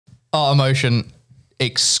Art of Motion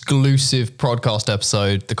exclusive podcast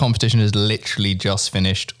episode. The competition is literally just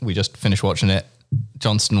finished. We just finished watching it.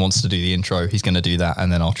 Johnston wants to do the intro. He's going to do that, and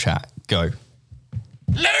then I'll chat. Go.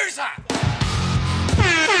 Loser!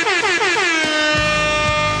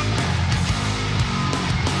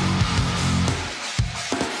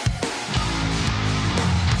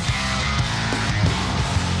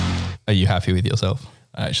 Are you happy with yourself?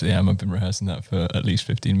 I actually am. I've been rehearsing that for at least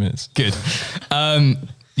 15 minutes. Good.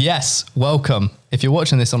 Yes, welcome. If you're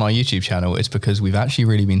watching this on our YouTube channel, it's because we've actually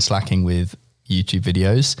really been slacking with YouTube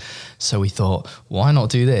videos. So we thought, why not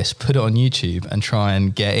do this? Put it on YouTube and try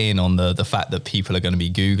and get in on the fact that people are going to be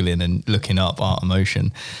Googling and looking up Art of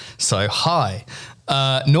Motion. So hi.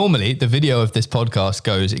 Normally, the video of this podcast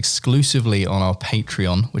goes exclusively on our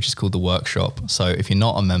Patreon, which is called The Workshop. So if you're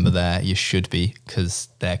not a member there, you should be, because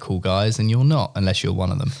they're cool guys, and you're not, unless you're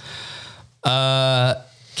one of them.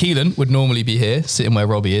 Keelan would normally be here, sitting where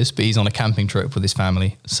Robbie is, but he's on a camping trip with his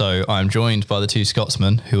family. So I'm joined by the two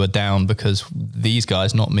Scotsmen who are down because these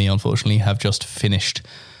guys, not me, unfortunately, have just finished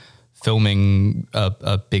filming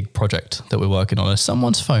a big project that we're working on.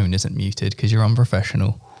 Someone's phone isn't muted because you're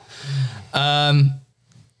unprofessional. So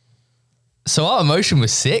Art of Motion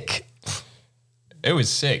was sick. It was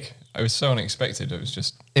sick. It was so unexpected. It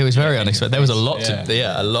was very unexpected. There was a lot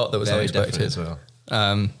a lot that was very unexpected as well.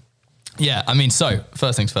 Yeah, I mean, so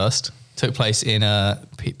first things first, took place in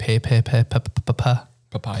Pireaus.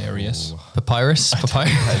 Papyrus. I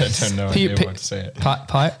don't know idea what to say it.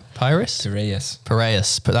 Pireaus?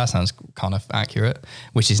 Pireaus, but that sounds kind of accurate,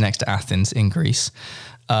 which is next to Athens in Greece.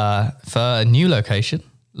 For a new location,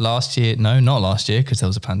 not last year, because there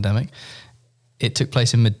was a pandemic. It took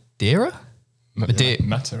place in Madeira?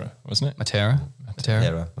 Matera, wasn't it? Matera.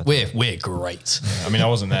 We're great. Yeah, I mean, I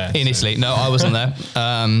wasn't there. In Italy. No, I wasn't there.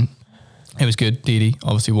 It was good. Didi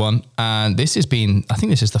obviously won. And I think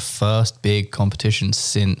this is the first big competition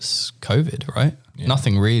since COVID, right? Yeah.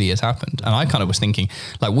 Nothing really has happened. And I kind of was thinking,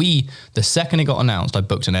 the second it got announced, I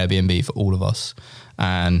booked an Airbnb for all of us.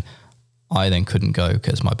 And I then couldn't go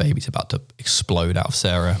because my baby's about to explode out of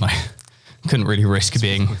Sarah. And I couldn't really risk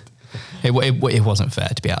being... It wasn't fair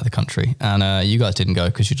to be out of the country. And you guys didn't go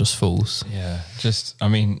because you're just fools. Yeah.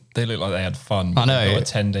 They looked like they had fun. I know. They got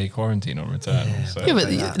a 10-day quarantine on return. Yeah, so. yeah,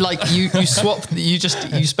 but you swap, you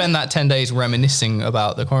spend that 10 days reminiscing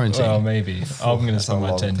about the quarantine. Well, maybe. I'm going to spend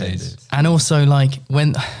my 10 days. And also,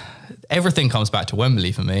 when everything comes back to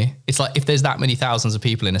Wembley for me, it's like if there's that many thousands of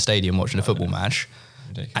people in a stadium watching a football match,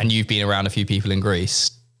 ridiculous. And you've been around a few people in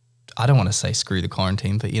Greece, I don't want to say screw the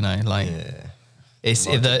quarantine, but it's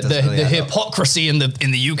the hypocrisy in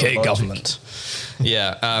the UK government.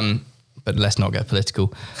 Yeah, but let's not get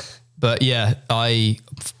political. But yeah,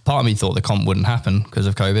 part of me thought the comp wouldn't happen because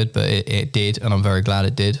of COVID, but it did, and I'm very glad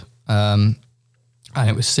it did. And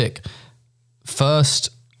it was sick. First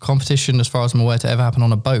competition, as far as I'm aware, to ever happen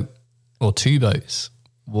on a boat or two boats.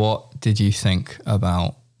 What did you think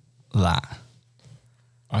about that?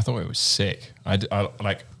 I thought it was sick. I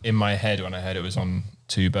in my head when I heard it was on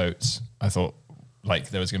two boats, I thought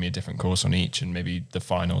there was going to be a different course on each, and maybe the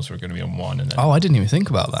finals were going to be on one. And then I didn't even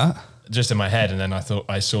think about that. Just in my head, and then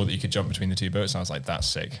I saw that you could jump between the two boats, and I was like, "That's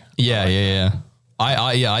sick." Yeah.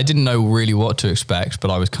 I didn't know really what to expect, but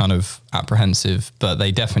I was kind of apprehensive. But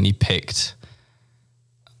they definitely picked.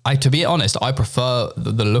 To be honest, I prefer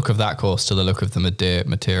the look of that course to the look of the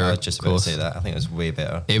Matera. I was just about to say that. I think it was way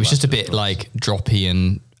better. It was just a bit droppy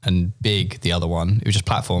and big, the other one. It was just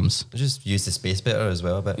platforms. Just use the space better as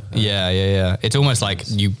well, but yeah. It's almost like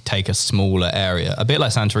you take a smaller area, a bit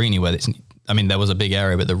like Santorini, where there was a big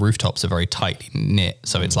area, but the rooftops are very tightly knit.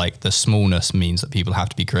 So it's like the smallness means that people have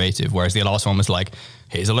to be creative. Whereas the last one was like,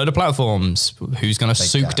 here's a load of platforms. Who's going to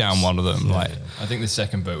souk down one of them? Yeah. I think the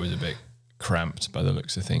second boat was a bit cramped by the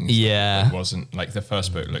looks of things. Yeah. It wasn't the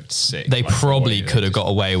first boat looked sick. They probably could have got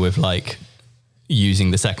away with using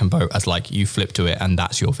the second boat as you flip to it and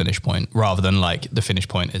that's your finish point, rather than the finish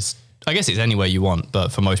point is, I guess it's anywhere you want, but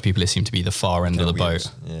for most people it seemed to be the far end of the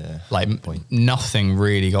boat. Yeah. Nothing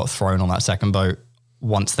really got thrown on that second boat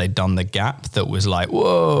once they'd done the gap that was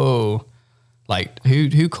whoa.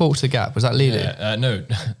 Who corked the gap? Was that Lilu?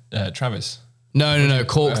 No, Travis. No,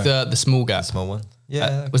 corked the small gap. The small one.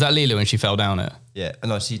 Yeah. Was that Lilu when she fell down it? Yeah.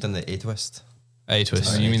 No, she done the A-twist.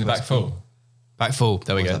 A-twist. Oh, you mean the back full? Back full.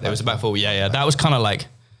 There we go. There was a back full. Yeah. That was kind of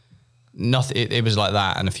nothing. It was like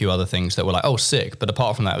that and a few other things that were oh, sick. But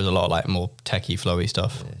apart from that, it was a lot of more techie, flowy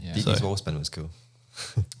stuff. Yeah. Didi's wall spin was cool.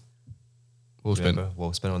 Wall spin.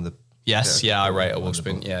 Wall spin on the Yes, yeah, I rate a wall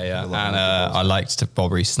sprint. Yeah, yeah. love And underballs. I liked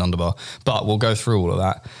Bob Reese's underbar. But we'll go through all of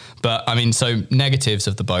that. But I mean, so negatives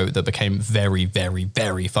of the boat that became very, very,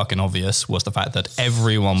 very fucking obvious was the fact that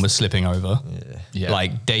everyone was slipping over. Yeah.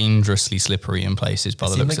 Like dangerously slippery in places by It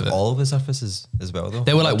the seemed looks like of it. all of the surfaces as well, though.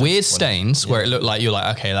 There were like Not weird just one. stains where it looked like you're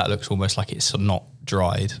like, okay, that looks almost like it's not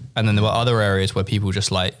dried. And then there were other areas where people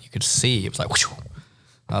just like, you could see, it was like, whoosh,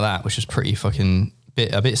 like that, which was pretty fucking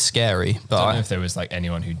a bit scary. But I don't know if there was like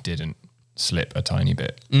anyone who didn't slip a tiny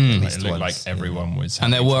bit. Mm. Like, it looked like once, everyone was.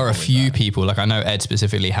 and there having were a trouble with few that. people, like I know Ed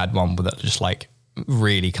specifically had one that just like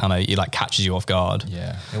really kind of, like catches you off guard.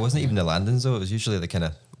 Yeah. It wasn't even the landings, though. It was usually the kind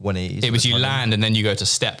of 180s. It was you land and then you go to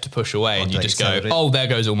step to push away and you to just go, accelerate. oh, there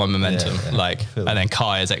goes all my momentum. Yeah, yeah. Like, Fully. and then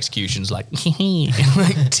Kaya's execution's like,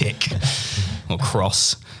 like tick or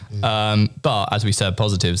cross. But as we said,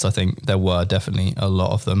 positives, I think there were definitely a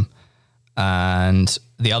lot of them. And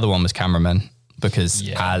the other one was cameramen because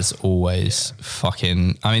as always,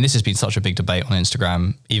 fucking, I mean, this has been such a big debate on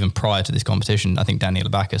Instagram, even prior to this competition. I think Daniel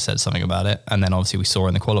Abaka said something about it. And then obviously we saw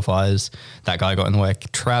in the qualifiers, that guy got in the way of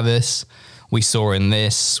Travis. We saw in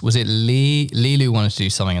this, was it Lee? Lilu wanted to do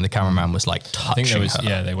something and the cameraman was like touching I think there was,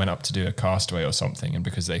 her. they went up to do a castaway or something, and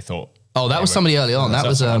because they thought. Oh, that was somebody early on. That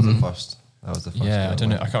was, That was the first. That was the first. Yeah, I don't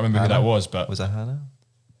know. I can't remember who that was, but Was that Hannah?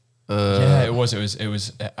 yeah, it was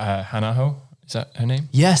Hanaho. Is that her name?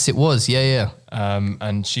 yes, it was. Yeah, yeah.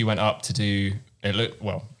 And she went up to do. It looked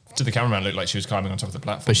to the cameraman, it looked like she was climbing on top of the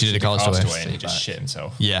platform. But she did a castaway. and he just shit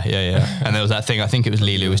himself. Yeah, yeah, yeah. And there was that thing, I think it was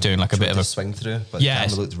Lilu was doing like a bit of a swing through, but Yeah, the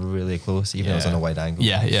it's- camera looked really close, even though it was Yeah. on a wide angle.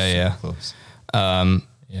 Yeah, yeah, Super yeah. Close.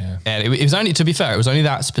 Yeah. And it was only, to be fair, it was only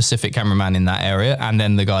that specific cameraman in that area, and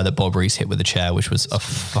then the guy that Bob Reese hit with the chair, which was a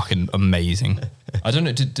fucking amazing. I don't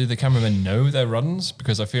know. Did the cameramen know their runs?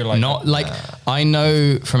 Because I feel like Not like I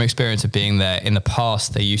know from experience of being there in the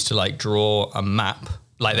past, they used to like draw a map.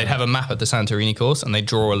 Like they'd have a map at the Santorini course, and they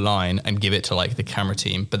draw a line and give it to like the camera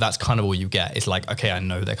team. But that's kind of all you get. It's like, okay, I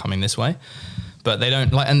know they're coming this way, but they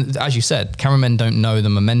don't like. And as you said, cameramen don't know the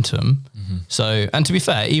momentum. So, and to be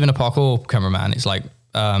fair, even a parkour cameraman, it's like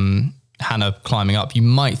Hannah climbing up. You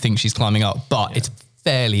might think she's climbing up, but it's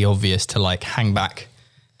fairly obvious to like hang back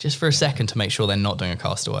just for a second to make sure they're not doing a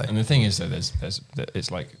castaway. And the thing is, though, there's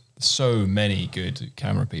it's like so many good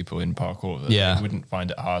camera people in parkour that Yeah. you wouldn't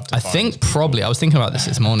find it hard to I find think people. probably I was thinking about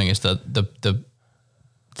this morning is that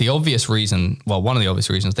the obvious reason, well, one of the obvious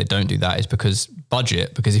reasons they don't do that is because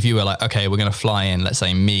budget. Because if you were like, okay, we're going to fly in, let's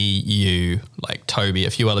say me, you, like Toby,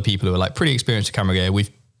 a few other people who are like pretty experienced with camera gear, we've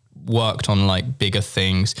worked on like bigger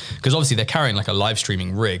things. Because obviously they're carrying like a live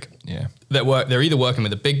streaming rig. Yeah. They're either working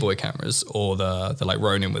with the big boy cameras or the like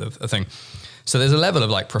Ronin with a thing. So there's a level of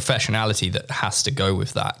like professionality that has to go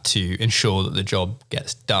with that to ensure that the job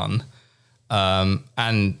gets done. Yeah,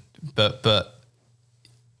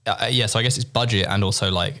 so I guess it's budget, and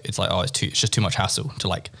also like it's like, oh, it's just too much hassle to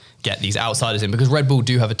like get these outsiders in, because Red Bull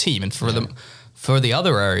do have a team, and for the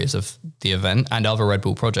other areas of the event and other Red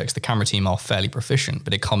Bull projects, the camera team are fairly proficient.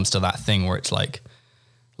 But it comes to that thing where it's like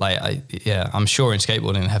I'm sure in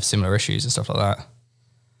skateboarding they have similar issues and stuff like that.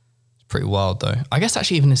 Pretty wild though. I guess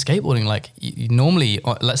actually even in skateboarding, like you normally,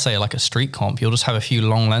 let's say like a street comp, you'll just have a few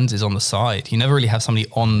long lenses on the side. You never really have somebody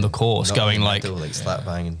on the course Not going really like, metal, slap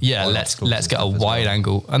banging. yeah, on let's scopes and get a stuff as wide well.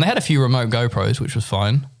 angle. And they had a few remote GoPros, which was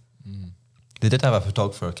fine. They did have a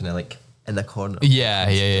photographer kind of like in the corner.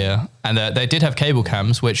 Yeah. And they did have cable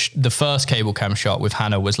cams, which the first cable cam shot with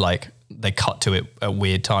Hannah was like, they cut to it at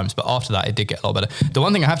weird times. But after that, it did get a lot better. The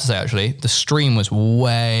one thing I have to say, actually, the stream was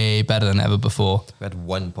way better than ever before. We had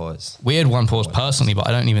one pause. We had one pause personally, but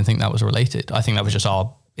I don't even think that was related. I think that was just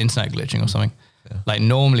our internet glitching or something. Yeah. Like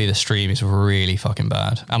normally the stream is really fucking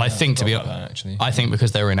bad. And I think to be honest, actually. I think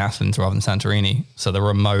because they were in Athens rather than Santorini. So the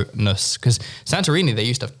remoteness, because Santorini, they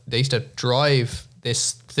used to drive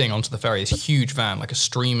this thing onto the ferry, this huge van, like a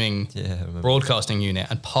streaming broadcasting unit,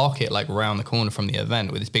 and park it like around the corner from the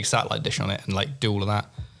event with this big satellite dish on it and like do all of that.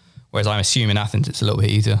 Whereas I'm assuming in Athens it's a little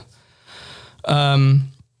bit easier.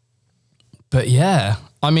 But yeah,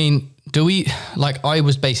 I mean, do we, like I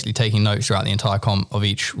was basically taking notes throughout the entire comp of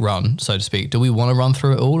each run, so to speak. Do we want to run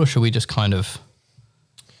through it all, or should we just kind of...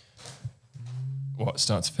 What,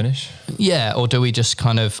 start to finish? Yeah, or do we just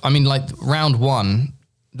kind of, I mean, like round one,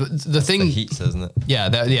 the thing... The heats, isn't it? Yeah,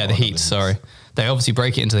 the heats, sorry. They obviously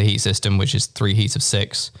break it into the heat system, which is 3 heats of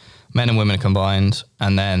 6. Men and women are combined,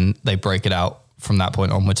 and then they break it out from that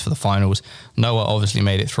point onwards for the finals. Noah obviously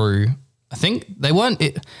made it through. I think they weren't...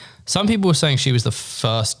 Some people were saying she was the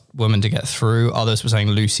first woman to get through. Others were saying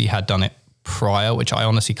Lucy had done it prior, which I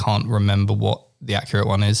honestly can't remember what the accurate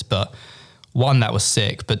one is. But one, that was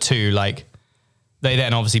sick. But two, like... They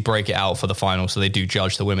then obviously break it out for the final, so they do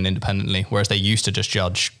judge the women independently, whereas they used to just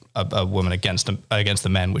judge a woman against the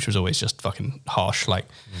men, which was always just fucking harsh. Like,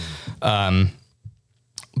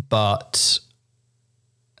 but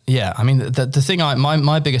yeah, I mean, the thing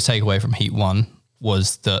my biggest takeaway from Heat 1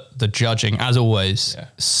 was that the judging, as always,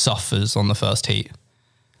 suffers on the first heat.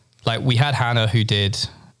 Like, we had Hannah who did.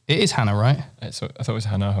 It is Hannah, right? I thought it was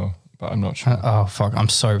Hanaho, but I'm not sure. Oh fuck! I'm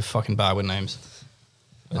so fucking bad with names.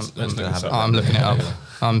 I'm looking it up.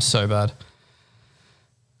 I'm so bad.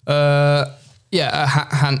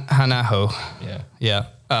 Hanaho. Yeah.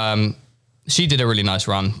 She did a really nice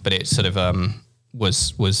run, but it sort of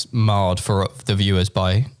was marred for the viewers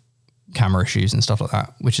by camera issues and stuff like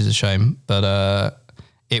that, which is a shame. But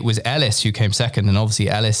it was Elis who came second, and obviously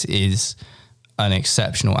Elis is an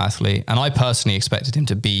exceptional athlete, and I personally expected him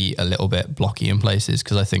to be a little bit blocky in places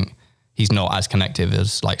because I think he's not as connective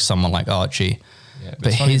as like someone like Archie. Yeah, but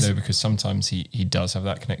it's funny though, because sometimes he does have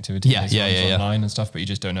that connectivity. Yeah. Online and stuff, but you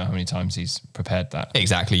just don't know how many times he's prepared that.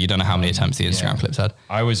 Exactly. You don't know how many attempts the Instagram clips had.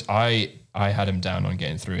 I had him down on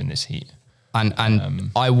getting through in this heat.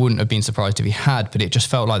 And I wouldn't have been surprised if he had, but it just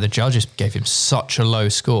felt like the judges gave him such a low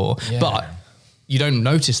score. Yeah. But you don't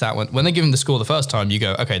notice that when they give him the score the first time, you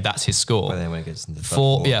go, okay, that's his score. But then when it gets into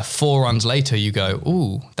the 4 runs later, you go,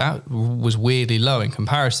 ooh, that was weirdly low in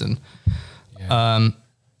comparison. Yeah.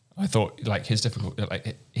 I thought like his difficult,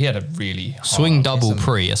 like he had a really hard swing double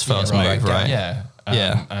pre as first move, right? Yeah.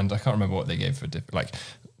 And I can't remember what they gave for like,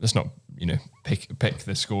 let's not, pick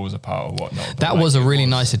the scores apart or whatnot. That was a really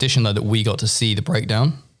nice addition though, that we got to see the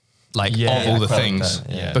breakdown, of all the things,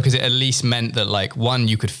 because it at least meant that like one,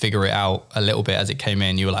 you could figure it out a little bit as it came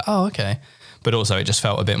in. You were like, oh, okay. But also it just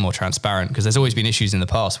felt a bit more transparent because there's always been issues in the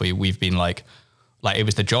past where we've been like it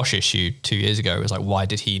was the Josh issue 2 years ago. It was like, why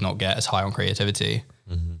did he not get as high on creativity?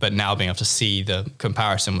 Mm-hmm. But now being able to see the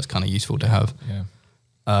comparison was kind of useful to have. Yeah.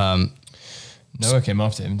 Noah came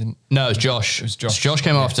after him, didn't? No, it was Josh. It was Josh. Josh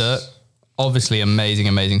came after. Obviously,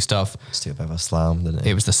 amazing stuff. It's a bit of a slam, didn't it?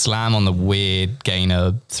 It was the slam on the weird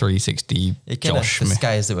gainer 360. It kind of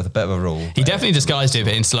disguised it with a bit of a roll. He definitely disguised it,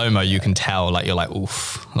 but in slow mo, you can tell. Like you're like,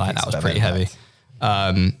 oof, like that was pretty heavy.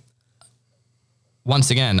 Once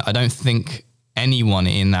again, I don't think anyone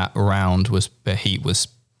in that round the heat was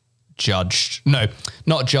judged. No,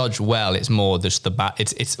 not judged well. It's more just the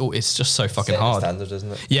it's just so fucking hard. Standard,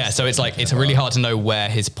 isn't it? Yeah, so it's like it's really hard to know where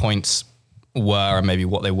his points were and maybe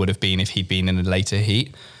what they would have been if he'd been in a later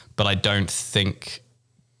heat. But I don't think,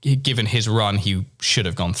 given his run, he should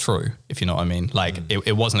have gone through, if you know what I mean. Like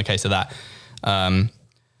it wasn't a case of that. I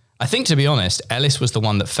think, to be honest, Elis was the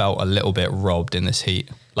one that felt a little bit robbed in this heat.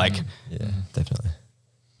 Like, yeah, definitely.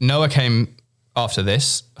 Noah came after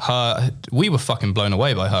this. We were fucking blown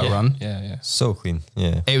away by her run. Yeah. So clean.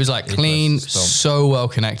 Yeah. It was like clean, so well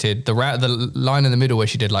connected. The line in the middle where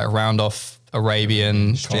she did like round off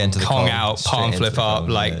Arabian, Kong out, palm flip up,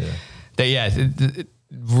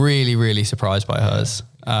 really surprised by hers.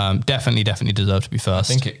 Definitely deserved to be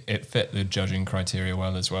first. I think it fit the judging criteria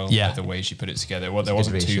well as well. Yeah. Like the way she put it together. Well, there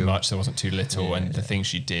wasn't too much, there wasn't too little, and the things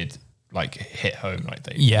she did like hit home. Like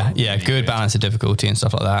they really good balance of difficulty and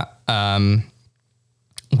stuff like that.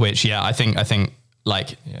 Which I think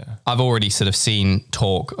like I've already sort of seen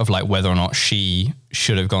talk of like whether or not she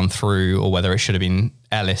should have gone through or whether it should have been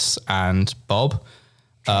Elis and Bob.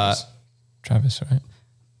 Travis, right?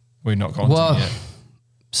 We've not gone to him yet.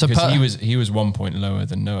 So because he was 1 point lower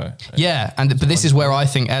than Noah. Yeah, but this is where I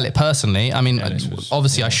think Elis personally. I mean,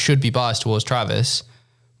 obviously I should be biased towards Travis,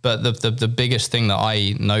 but the biggest thing that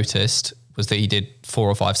I noticed was that he did 4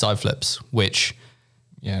 or 5 side flips, which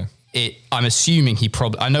I'm assuming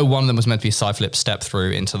I know one of them was meant to be a side flip step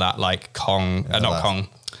through into that like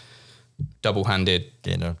double-handed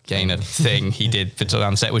gainer thing he did for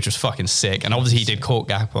down the set, which was fucking sick. And obviously he did cork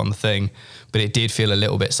gap on the thing, but it did feel a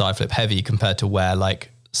little bit side flip heavy compared to where like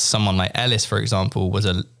someone like Elis, for example,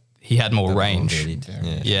 he had more range.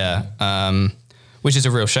 Which is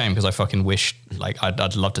a real shame because I fucking wish, like,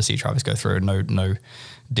 I'd love to see Travis go through. No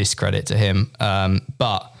discredit to him.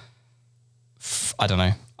 But I don't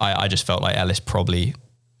know. I just felt like Elis probably,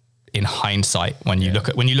 in hindsight, when you look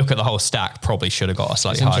at the whole stack, probably should have got a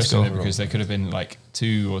slightly higher score. Because there could have been like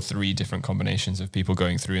 2 or 3 different combinations of people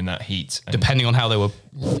going through in that heat, depending on how they were.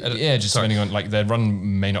 Depending on like their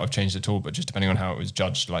run may not have changed at all, but just depending on how it was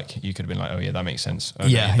judged, like you could have been like, oh yeah, that makes sense. Oh,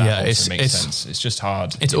 that makes sense. It's just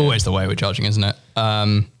hard. It's always the way we're judging, isn't it?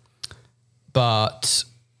 But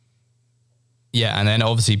yeah, and then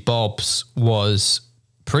obviously Bob's was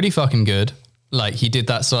pretty fucking good. Like he did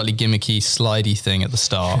that slightly gimmicky, slidey thing at the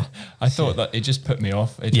start. I thought that it just put me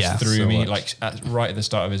off. It just threw so me much. like right at the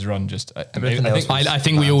start of his run. Just I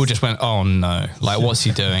think we all just went, oh no, like what's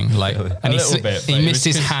he doing? Like, and he missed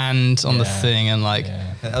his hand on the thing, and like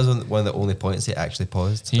That was one of the only points he actually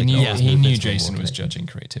paused. he Like, knew all his he knew movements were Jason more was connected. judging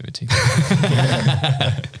creativity.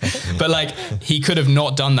 but like he could have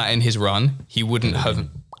not done that in his run. He wouldn't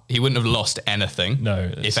have lost anything.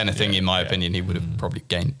 No, if anything, in my opinion, he would have probably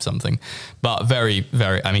gained something. But very,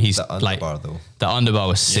 very. I mean, he's The like underbar, though. the underbar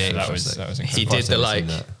was sick. that was He incredible. did the I've like seen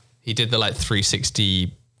that. he did the like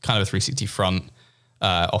 360 kind of a 360 front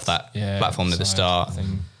off that platform at the side start.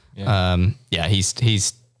 thing. Yeah.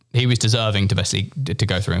 He was deserving to basically to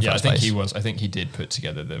go through in Yeah, I first think place. he was. I think he did put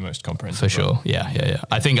together the most comprehensive For sure. run. Yeah.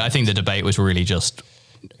 I think the debate was really just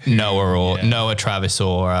Noah, Travis,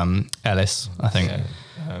 or Elis. I think. Yeah.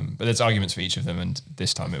 But there's arguments for each of them, and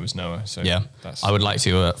this time it was Noah. So Yeah, that's, I would like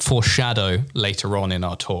to foreshadow later on in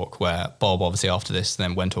our talk where Bob, obviously after this,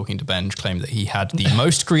 then when talking to Benj, claimed that he had the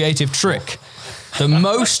most creative trick, the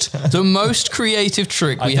most creative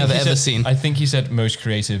trick we have ever seen. I think he said most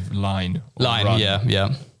creative line. Or run.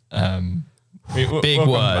 Yeah. Big We'll come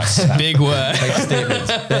words, back to that. big words,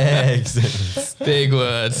 Big statements. big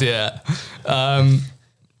words. Yeah.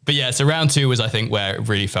 But yeah, so round 2 was I think where it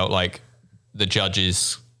really felt like the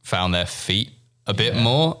judges found their feet a bit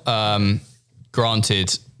more.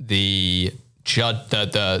 Granted, the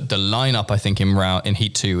lineup I think in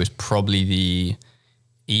heat 2 was probably the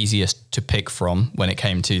easiest to pick from when it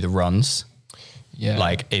came to the runs. Yeah,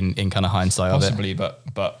 Like in kind of hindsight possibly, of it.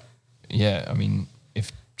 but yeah, I mean,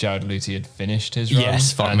 if Jared Luty had finished his run,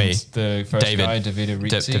 Yes, fuck and me. the first guy, Davide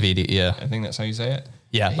Reese, Davide, yeah. I think that's how you say it.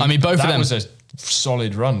 Yeah, I mean, both of that them- was a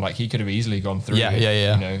solid run. Like he could have easily gone through. Yeah.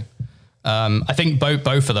 You know, I think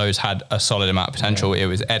both of those had a solid amount of potential. It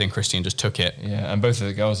was Ed and Krystian just took it. yeah, and both of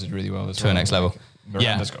the girls did really well as well. the next level.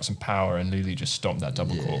 Miranda's got some power, and Lulu just stomped that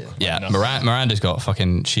double cork. Yeah, Like nothing. Miranda's got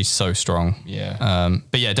fucking, she's so strong. Yeah.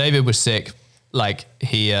 But yeah, David was sick. Like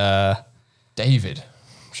he, David.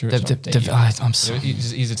 I'm sure it's not David. I'm sorry.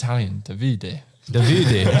 He's Italian. Davide.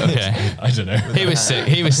 Davide. Okay. I don't know. He was sick.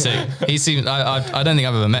 He seemed, I don't think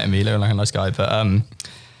I've ever met him. He looked like a nice guy, but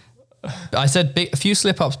I said a few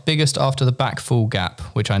slip-ups biggest after the back full gap,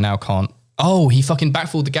 which I now can't. Oh, he fucking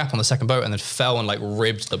backfulled the gap on the second boat and then fell and like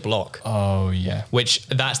ribbed the block. Oh yeah. Which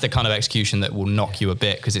that's the kind of execution that will knock you a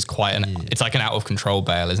bit because it's quite it's like an out of control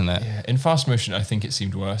bail, isn't it? Yeah. In fast motion, I think it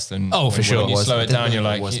seemed worse than. Oh, for when sure. You slow it down, you're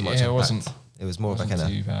like, wasn't much yeah, it impact. wasn't. It was more of a kind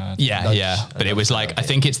Too of bad. Yeah, nudge, yeah. But and it was then like, I okay.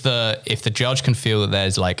 think it's if the judge can feel that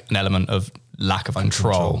there's like an element of lack of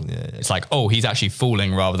control, yeah. it's like, oh, he's actually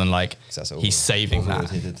falling rather than like That's he's saving that.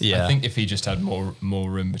 overrotated. Yeah. I think if he just had more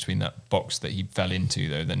room between that box that he fell into,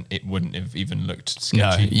 though, then it wouldn't have even looked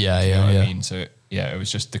sketchy. yeah, Do you yeah, know what yeah. I mean? So it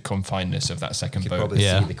was just the confinedness of that second You could boat. probably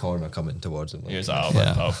Yeah. see the corner coming towards him. He was like,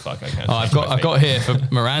 oh fuck, I can't. Oh, I've got here for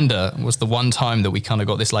Miranda was the one time that we kind of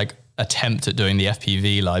got this like attempt at doing the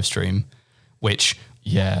FPV live stream, which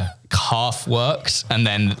half worked, and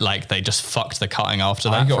then like they just fucked the cutting after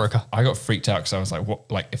that. I got freaked out because I was like,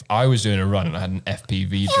 what? Like if I was doing a run and I had an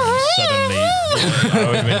FPV drone, suddenly I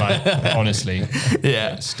would have been like, honestly,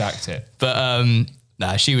 stacked it. But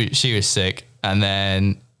nah, she was sick, and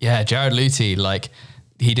then Jared Luty, like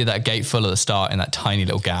he did that gate full at the start in that tiny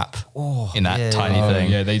little gap in that tiny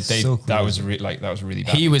thing. Yeah, they So that cool. was that was really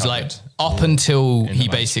bad. He was like up until he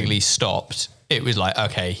live basically stopped. It was like,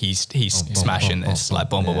 okay, he's smashing this, like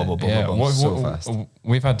boom, boom, boom, boom, boom, Yeah, boom, boom. So fast.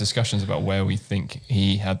 We've had discussions about where we think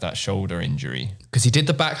he had that shoulder injury. Because he did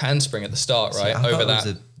the back handspring at the start, right? I Over thought that.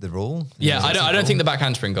 it was the roll. Yeah, Was it I don't think the back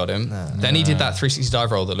handspring got him. Then he did that 360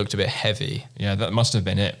 dive roll that looked a bit heavy. Yeah, that must have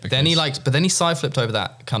been it. Then he side flipped over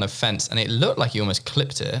that kind of fence, and it looked like he almost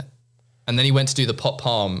clipped it. And then he went to do the pop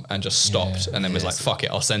palm and just stopped, and then was like, "Fuck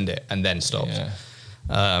it, I'll send it," and then stopped.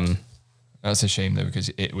 Yeah. That's a shame though, because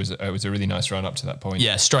it was a really nice run up to that point.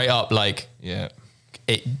 Yeah, straight up, like Yeah.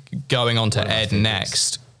 it going on to Ed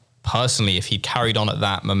next. Personally, if he'd carried on at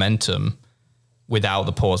that momentum without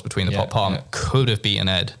the pause between the pop palm, could have beaten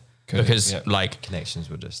Ed. Because like Connections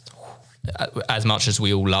were just. as much as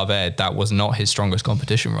we all love Ed, that was not his strongest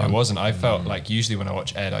competition run. It wasn't. I felt like usually when I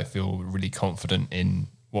watch Ed, I feel really confident in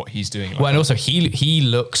what he's doing. Like, Well, and also he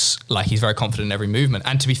looks like he's very confident in every movement.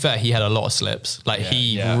 And to be fair, he had a lot of slips. Like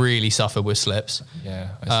he really suffered with slips. yeah.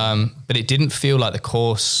 But it didn't feel like the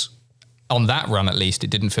course on that run, at least, it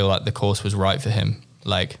didn't feel like the course was right for him.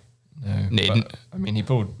 Like, But, I mean, he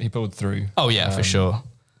pulled through. oh yeah, for sure.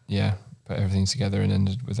 Yeah, put everything together and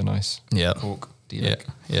ended with a nice cork.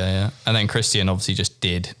 Yeah. And then Krystian obviously just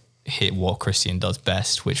did hit what Krystian does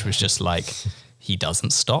best, which was just like he doesn't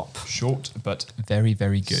stop. Short, but very,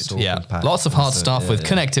 very good. So Yeah, compact. lots of hard So, stuff with yeah.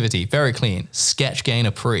 connectivity, very clean. Sketch gainer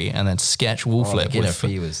pre and then sketch wall flip. The gainer with-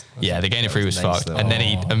 free was. yeah, the gainer free was nice fucked. though. And then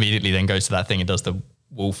he immediately then goes to that thing and does the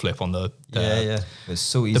wall flip on the It's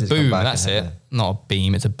so easy. the to come boom. back That's and it. hit Not a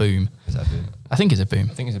beam, it's a boom. Is that a boom? I think it's a boom.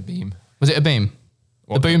 I think it's a beam. Was it a beam?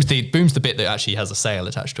 What The boom's the bit that actually has a sail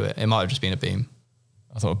attached to it. It might have just been a beam.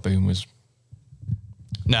 I thought a boom was.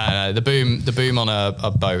 No, the boom on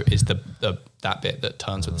a boat is the that bit that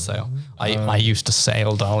turns with the sail. I used to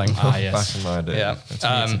sail, darling. Yes. Back in my day. Yeah. It's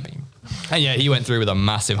a beam. And yeah, he went through with a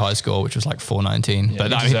massive high score, which was like 419. Yeah,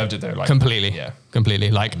 he deserved it though. Like, completely. Yeah.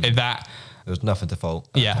 Completely. Like that. There was nothing to fault.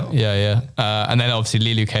 Yeah. And then obviously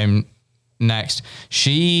Lilu came next.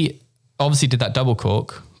 She obviously did that double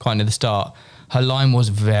cork quite near the start. Her line was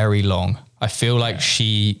very long. I feel like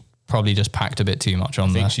she probably just packed a bit too much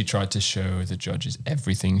on I there. think she tried to show the judges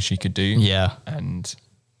everything she could do. Yeah. And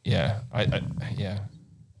yeah,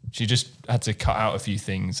 she just had to cut out a few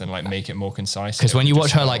things and like make it more concise. Because when you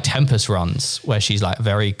watch her like Tempest runs, where she's like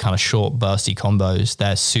very kind of short, bursty combos,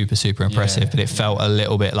 they're super, super impressive. But it felt a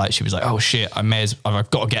little bit like she was like, "Oh shit, I've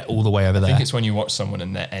got to get all the way over there." I think it's when you watch someone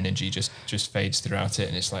and their energy just fades throughout it,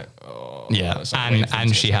 and it's like, oh, yeah, it's like waiting for them and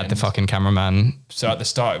to she get to had the end. fucking cameraman. So at the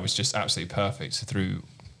start, it was just absolutely perfect through.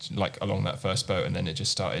 Like along that first boat, and then it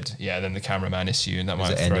just started. Yeah, then the cameraman issue, and that might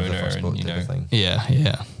have the end of thrown the her, first and boat you type know, of thing. Yeah.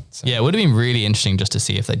 Yeah, it would have been really interesting just to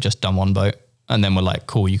see if they'd just done one boat and then we're like,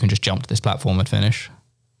 cool, you can just jump to this platform and finish.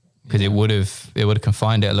 Because it would have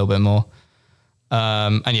confined it a little bit more.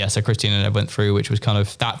 And yeah, so Krystian and Ed went through, which was kind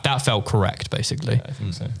of that felt correct basically. I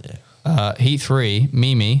think so. Yeah. Heat 3,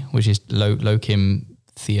 Mimi, which is Lokim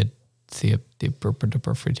Thea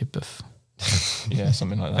Yeah,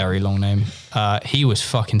 something like that. very long name. He was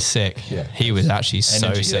fucking sick. Yeah. He was actually so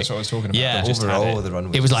Energy, sick. that's what I was talking about. Yeah. They just had Overall, it. the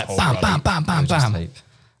run It was like whole bam, rally. bam, bam, bam, It was just bam.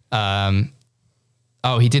 hype.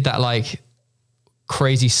 Oh, he did that like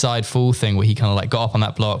crazy side fall thing where he kind of like got up on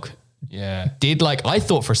that block. Yeah. Did like, I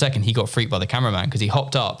thought for a second he got freaked by the cameraman because he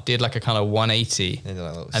hopped up, did like a kind of 180 They did like a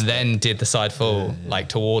little and step. then did the side fall like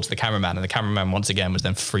towards the cameraman, and the cameraman once again was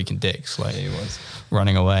then freaking dicks, like He was.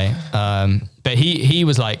 running away. But he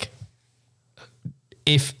was like,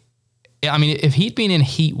 if he'd been in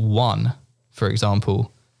Heat 1, for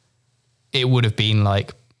example, it would have been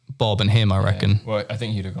like Bob and him, I reckon. Well, I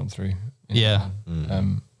think he'd have gone through. Yeah.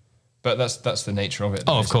 But that's the nature of it.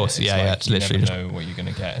 Oh, of isn't course. it? Yeah, It's it's literally you just never know what you're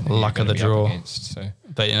going to get. And who luck you're of the gonna be up draw. against, so.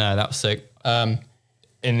 But you know, that was sick.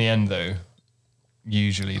 In the end, though,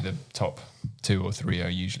 usually the top 2 or 3 are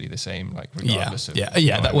usually the same, like regardless of.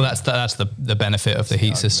 That's the benefit of the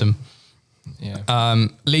heat argument. system. Yeah.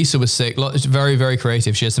 Lisa was sick. It's very, very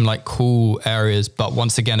creative. She had some like cool areas, but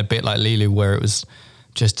once again, a bit like Lilu, where it was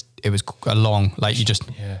a long, like you just,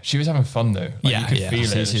 Yeah. She was having fun though. Like, Yeah, you could yeah. feel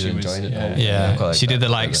See, it. she's She was, enjoying it yeah. all. yeah. quite like She did that.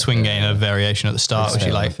 the like swing gainer variation at the start, where she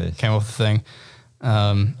Smile on like her face. came off the thing.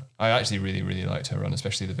 I actually really, really liked her run,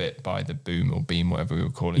 especially the bit by the boom or beam, whatever we were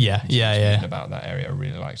calling it. Yeah, She yeah, was yeah. reading about that area. I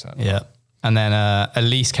really liked that. Yeah. And then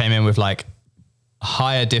Elis came in with like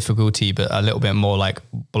higher difficulty, but a little bit more like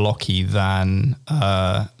blocky than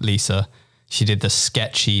Lisa. She did the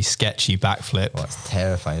sketchy backflip. Oh, it's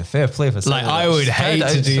terrifying. Fair play for Like, someone I that would hate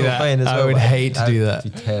turned to out do so that. fine as I well, would but hate to do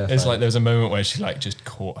that'd that. be terrifying. It's like there was a moment where she like just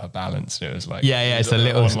caught her balance and it was like It's the on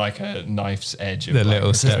little like a knife's edge. Of the like,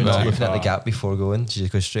 little step going back. too looking at the far. gap before going. She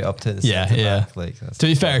just goes straight up to it. And Yeah, sends it yeah. back. Like, that's To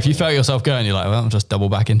be fair, if you felt yourself going, you're like, well, I'll just double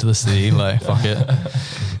back into the sea. Like, fuck it.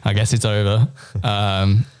 I guess it's over.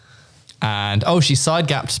 And she side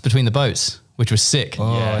gapped between the boats, which was sick.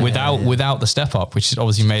 Without the step up, which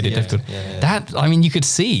obviously made it difficult. yeah. That, I mean, you could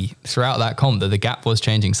see throughout that comp that the gap was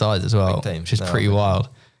changing size as well, Big time. which is No, pretty big time. wild.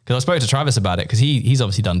 Because I spoke to Travis about it, because he's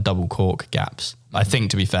obviously done double cork gaps. I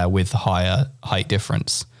think, to be fair, with the higher height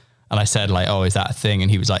difference. And I said, like, oh, is that a thing? And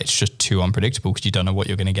he was like, it's just too unpredictable because you don't know what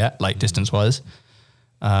you're going to get, like distance-wise.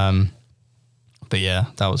 But yeah,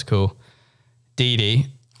 that was cool. Didi,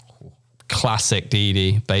 classic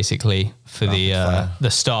Didi, basically, for the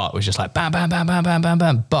start was just like bam, bam, bam, bam, bam, bam,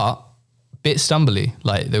 bam. But bit stumbly.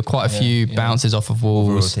 Like, there were quite a few bounces off of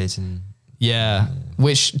walls. rotating. Yeah.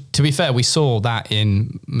 Which, to be fair, we saw that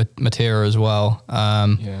in Matera as well.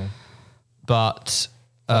 But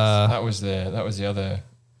that was the other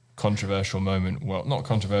controversial moment. Well, not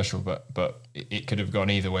controversial, but it could have gone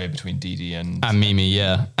either way between Didi and Mimi,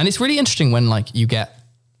 yeah. And it's really interesting when like you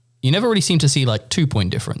never really seem to see like 2-point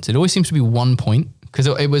difference. It always seems to be 1 point, because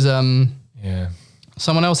it was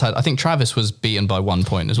someone else had, I think Travis was beaten by 1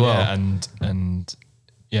 point as well. Yeah, and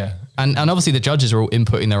yeah. And obviously the judges are all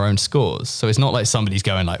inputting their own scores. So it's not like somebody's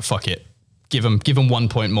going like, fuck it, give them 1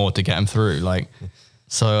 point more to get them through. Like,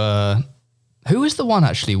 so Who was the one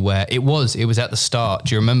actually where it was at the start?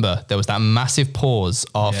 Do you remember? There was that massive pause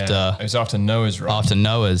after. It was after Noah's run. After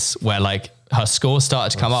Noah's, where like her scores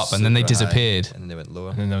started to come up and then they disappeared. And they went lower.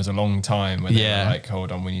 And then there was a long time when they were like,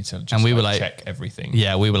 hold on, we need to just and we were like, check everything.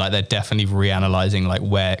 Yeah, we were like, they're definitely reanalyzing like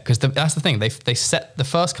where, because that's the thing. They set the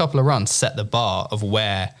first couple of runs, set the bar of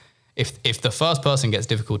where if the first person gets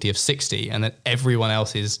difficulty of 60 and then everyone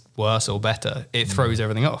else is worse or better, it throws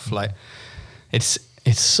everything off. Like it's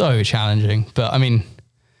so challenging. But I mean,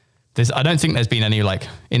 I don't think there's been any like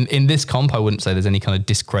in this comp. I wouldn't say there's any kind of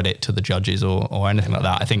discredit to the judges or anything like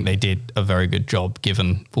that. I think they did a very good job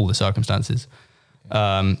given all the circumstances.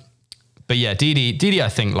 But yeah, Didi, I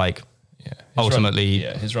think like ultimately,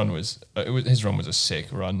 his run was a sick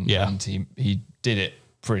run. Yeah, and he did it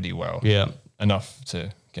pretty well. Yeah, enough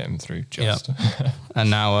to get him through. Just and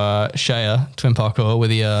now Shea twin parkour with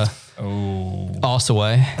the arse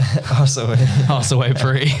away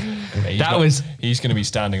pre. He's going to be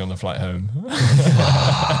standing on the flight home.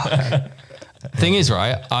 Thing is,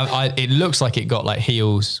 right, it looks like it got like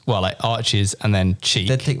heels, well, like arches and then cheek.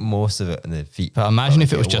 They take most of it in the feet. But imagine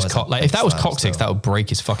if it was just if that was coccyx, that would break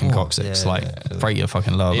his fucking coccyx, break your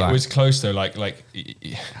fucking lower back. It was close though, like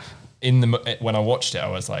when I watched it, I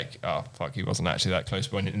was like, oh fuck, he wasn't actually that close.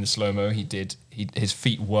 But when in the slow mo, his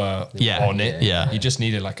feet were on it. Yeah, he just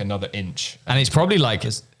needed like another inch. And it's probably like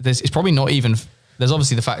it's probably not even. There's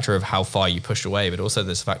obviously the factor of how far you pushed away, but also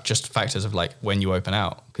there's just factors of like when you open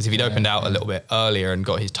out. Because if he'd opened out a little bit earlier and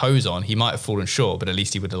got his toes on, he might have fallen short, but at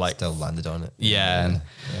least he would have like still landed on it.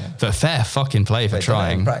 But fair fucking play for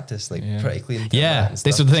trying. In practice, like pretty clean. Yeah, this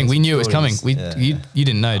was the thing. We knew it was coming. You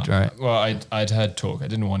didn't know, right? Well, I'd heard talk. I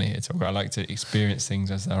didn't want to hear talk. I like to experience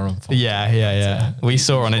things as they're unfolding. Yeah. We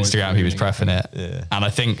saw on Instagram he was prepping it, and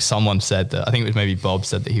I think someone said that. I think it was maybe Bob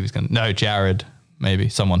said that he was going to. No, Jared. Maybe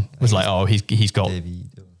someone was like, "Oh, he's got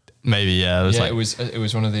maybe." It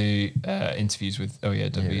was one of the interviews with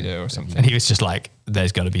Davido or something, and he was just like,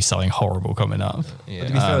 "There's going to be something horrible coming up." Yeah. But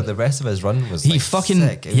to be fair, the rest of his run was he fucking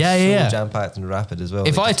sick. It was so jam packed and rapid as well.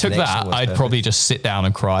 If I took that, I'd probably just sit down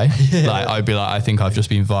and cry. Like I'd be like, "I think I've just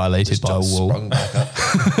been violated by a wall." Sprung back up.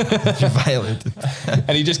 Violated,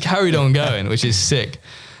 and he just carried on going, which is sick.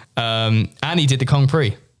 And he did the Kong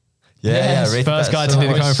Prix. First guy to do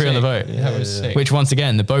the Kong Prix on the boat. That was sick. Which once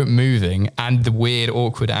again, the boat moving and the weird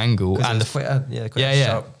awkward angle and sharp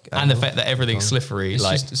and the fact that everything's slippery. It's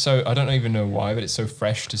just so I don't even know why, but it's so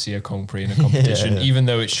fresh to see a Kong Prix in a competition, even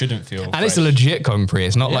though it shouldn't feel. And fresh. It's a legit Kong Prix.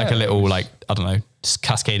 It's not like a little like I don't know, just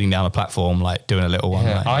cascading down a platform like doing a little one.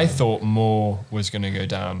 Like, I thought more was going to go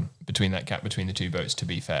down between that gap between the two boats. To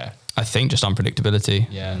be fair, I think just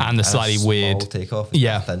unpredictability. And the slightly weird takeoff.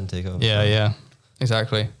 Thin takeoff. Yeah,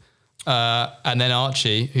 exactly. And then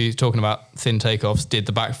Archie, who's talking about thin takeoffs, did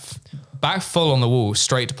the back full on the wall,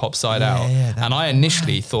 straight to pop side out. And I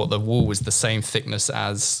initially thought the wall was the same thickness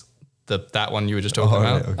as that one you were just talking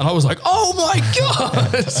about. Right, okay. And I was like, oh my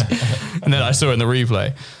God. And then I saw it in the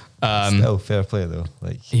replay. Still fair play though.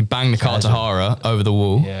 Like he banged the Cartahara over the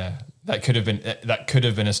wall. Yeah. That could have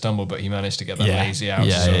been a stumble, but he managed to get that lazy out.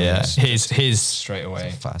 His straight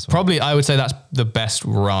away. Probably, I would say that's the best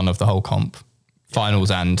run of the whole comp.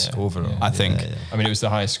 Finals and overall, I think. I mean, it was the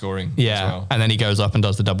highest scoring. As well. And then he goes up and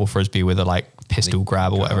does the double frisbee with a like pistol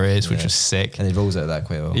grab or whatever it is, which was sick. And he rolls out of that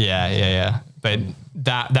quite well. Yeah. But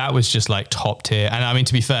that was just like top tier. And I mean,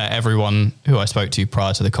 to be fair, everyone who I spoke to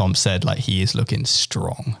prior to the comp said like he is looking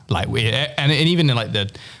strong. Like and even in like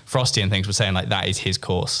the Frosty and things were saying like that is his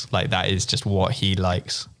course. Like that is just what he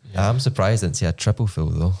likes. Yeah, I'm surprised I didn't see a triple fill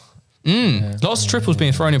though. Lots of triples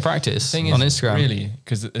being thrown in practice on Instagram. Really,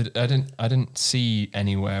 because I didn't see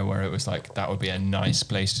anywhere where it was like that would be a nice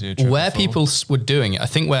place to do a triple where full. People were doing it. I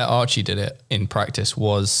think where Archie did it in practice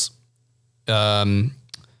was on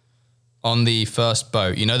the first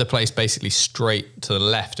boat. You know the place basically straight to the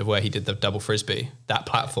left of where he did the double frisbee. That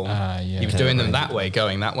platform. He was doing them that way,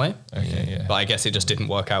 going that way. Okay, But I guess it just didn't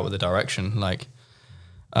work out with the direction. Like,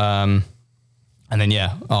 and then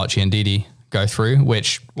Archie and Didi go through,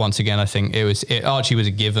 which once again I think Archie was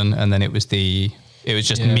a given, and then it was the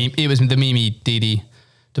Mimi Didi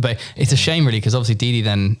debate. It's a shame really because obviously Didi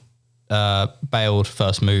then bailed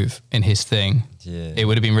first move in his thing. It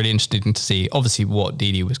would have been really interesting to see obviously what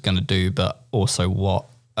Didi was going to do, but also what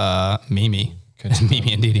Mimi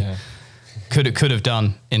and Didi could have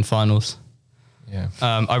done in finals.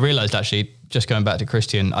 I realized actually, just going back to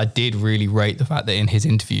Krystian, I did really rate the fact that in his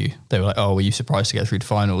interview, they were like, oh, were you surprised to get through to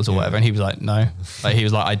finals or whatever? And he was like, no. Like he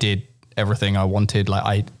was like, I did everything I wanted.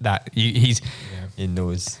 Like he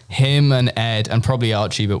knows. Him and Ed and probably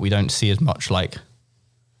Archie, but we don't see as much like,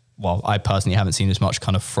 well, I personally haven't seen as much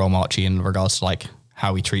kind of from Archie in regards to like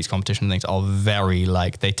how he treats competition and things are very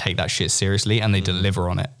like, they take that shit seriously and they deliver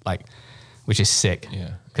on it, like, which is sick.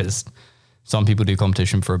 Yeah. Because some people do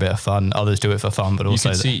competition for a bit of fun, others do it for fun, but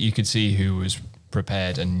also you could see who was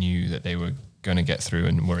prepared and knew that they were going to get through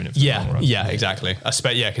and were in it for the long run. Yeah, exactly.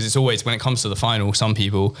 Because it's always, when it comes to the final, some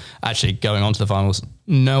people actually going on to the finals,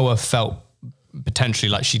 Noah felt potentially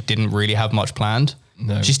like she didn't really have much planned.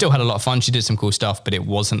 No. She still had a lot of fun. She did some cool stuff, but it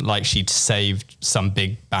wasn't like she'd saved some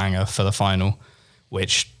big banger for the final,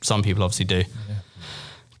 which some people obviously do. Yeah.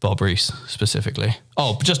 Bob Reese specifically.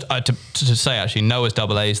 Oh, just to say actually, Noah's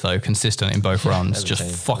double A's though, consistent in both runs,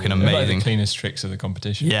 just fucking amazing. Like the cleanest tricks of the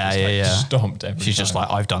competition. Yeah. Stomped every She's time. just like,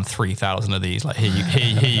 I've done 3,000 of these. Like here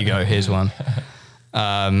you go. Here's one.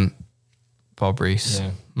 Bob Reese,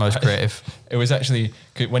 most creative. It was actually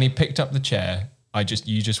when he picked up the chair.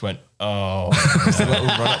 You just went, oh,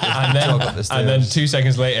 and then 2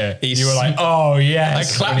 seconds later, you were like, oh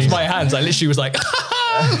yes. I clapped my hands. I literally was like,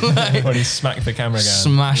 when he smacked the camera down.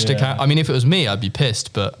 Smashed the camera. I mean, if it was me, I'd be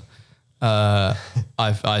pissed, but I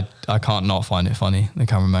can't not find it funny. The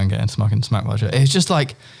cameraman getting smacked by a chair. It's just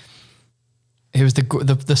like, it was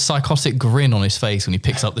the psychotic grin on his face when he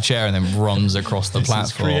picks up the chair and then runs across the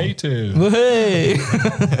platform. Creative.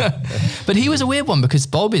 But he was a weird one because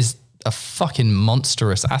Bob is a fucking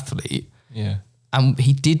monstrous athlete. Yeah. And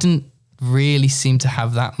he didn't really seem to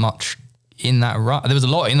have that much in that run. There was a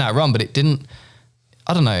lot in that run, but it didn't,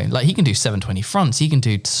 I don't know, like he can do 720 fronts. He can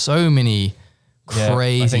do so many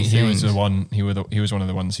crazy I think things. he was one of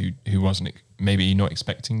the ones who wasn't maybe not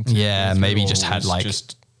expecting to. Yeah, maybe just had like,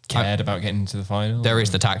 just cared about getting to the final. There is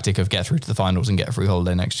the tactic of get through to the finals and get a free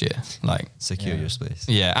holiday next year. Like secure your space.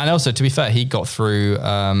 Yeah. And also to be fair, he got through,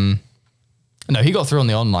 he got through on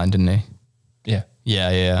the online, didn't he? Yeah.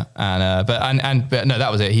 Yeah. And but no,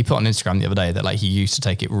 that was it. He put on Instagram the other day that like he used to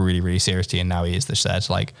take it really, really seriously, and now he is there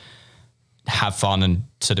to like have fun and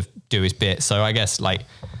sort of do his bit. So I guess like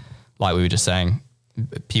we were just saying,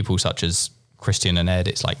 people such as Krystian and Ed,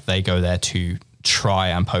 it's like they go there to try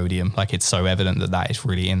and podium. Like it's so evident that is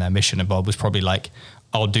really in their mission. And Bob was probably like,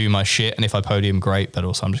 I'll do my shit, and if I podium, great, but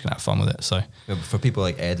also I'm just gonna have fun with it. So for people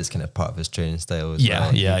like Ed, it's kind of part of his training style as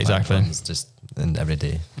well. Yeah, exactly. It's just in every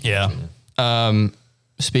day. Yeah.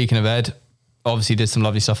 Speaking of Ed, obviously did some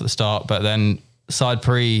lovely stuff at the start, but then side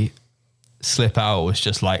pre slip out was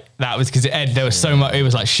just like, that was because Ed, there was so much, it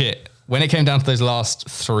was like shit. When it came down to those last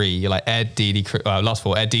three, you're like Ed, Didi, last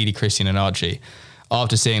four, Ed, Didi, Krystian and Archie.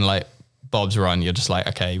 After seeing like Bob's run, you're just like,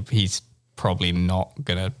 okay, he's probably not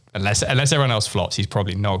gonna, unless everyone else flops, he's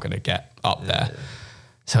probably not gonna get up there. Yeah.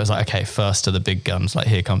 So I was like, okay, first to the big guns, like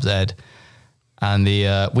here comes Ed. And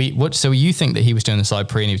so you think that he was doing the side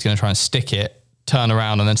pre and he was gonna try and stick it, turn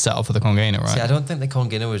around and then set up for the Congainer, right? See, I don't think the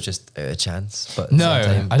Congainer was just a chance. But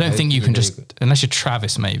no, I don't think you can just, unless you're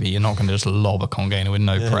Travis maybe, you're not going to just lob a Congainer with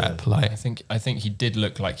no prep. Like I think he did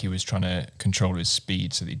look like he was trying to control his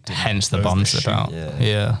speed so that he didn't. Hence the bum slip out.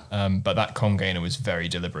 Yeah. But that Congainer was very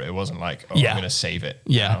deliberate. It wasn't like, I'm going to save it.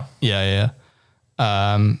 Yeah.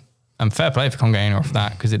 And fair play for Congainer off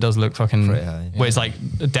that, because it does look fucking pretty high. Where it's like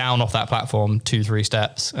down off that platform 2-3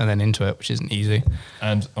 steps and then into it, which isn't easy.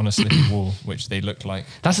 And on a slippy wall, which they looked like.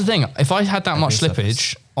 That's the thing. If I had that much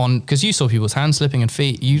slippage on, because you saw people's hands slipping and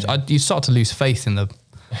feet, you start to lose faith in the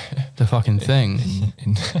fucking thing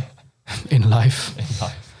in life.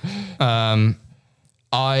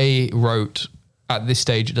 I wrote, at this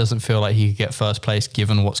stage, it doesn't feel like he could get first place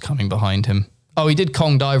given what's coming behind him. Oh, he did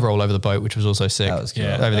Kong dive roll over the boat, which was also sick. That was cool.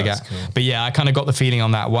 Over the gap. Cool. But yeah, I kind of got the feeling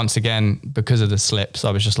on that once again because of the slips.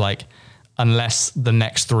 I was just like, unless the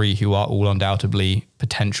next three, who are all undoubtedly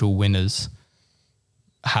potential winners,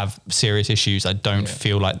 have serious issues, I don't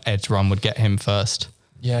feel like Ed's run would get him first.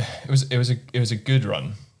 Yeah, it was a good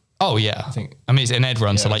run. Oh yeah, I mean it's an Ed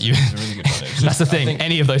run, so like you. It was a really good run. That's the thing.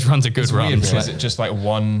 Any of those runs are good runs. Because it's just like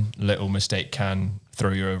one little mistake can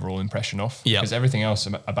throw your overall impression off. Yeah. Because everything else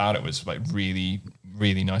about it was like really,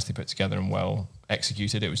 really nicely put together and well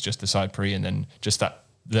executed. It was just the side pre, and then just that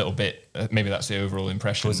little bit. Maybe that's the overall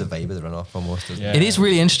impression. It was the vibe of the run off almost. Yeah. It is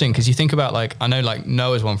really interesting because you think about like, I know like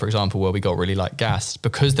Noah's one, for example, where we got really like gassed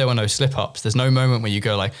because there were no slip ups. There's no moment where you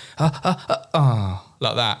go like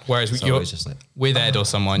like that. Whereas you're just like, with Ed or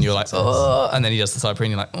someone, you're like, and then he does the side pre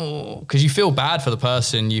and you're like, oh, because you feel bad for the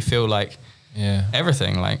person. You feel like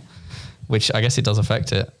everything, like, which I guess it does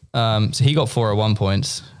affect it. So he got 401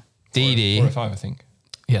 points. Didi. 405, I think.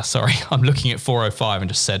 Yeah, sorry. I'm looking at 405 and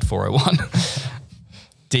just said 401.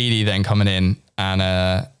 Didi then coming in,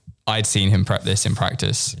 and I'd seen him prep this in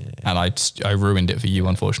practice, and I ruined it for you,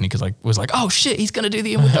 unfortunately, because I was like, oh shit, he's going to do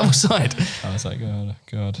the inward double side. I was like,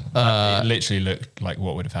 God. It literally looked like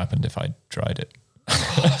what would have happened if I tried it.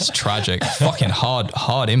 It's tragic. Fucking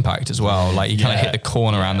hard impact as well. Like, you kind of hit the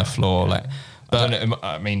corner around the floor. Like, but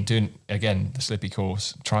I mean, doing again the slippy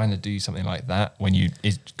course, trying to do something like that when you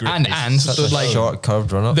and like short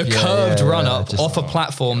curved run up, the curved run up off a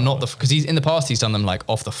platform, not the because he's in the past he's done them like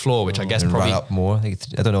off the floor, which I guess probably run up more. I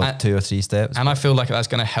don't know, 2 or 3 steps. And I feel like that's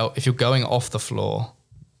going to help if you're going off the floor.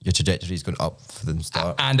 Your trajectory is going up for the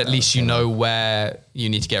start, and at least you know where you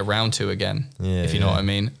need to get around to again, if you know what I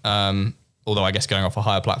mean. Although I guess going off a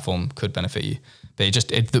higher platform could benefit you, but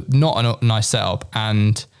it's not a nice setup.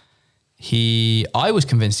 And I was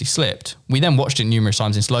convinced he slipped. We then watched it numerous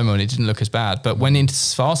times in slow mo and it didn't look as bad. But when into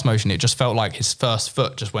fast motion, it just felt like his first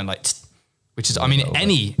foot just went like, which is, I mean,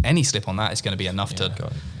 any slip on that is going to be enough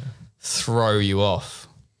to throw you off.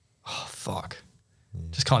 Oh, fuck.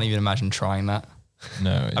 Just can't even imagine trying that.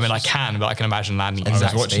 No. I mean, I can, but I can imagine landing. I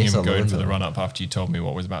was watching him going for the run up after you told me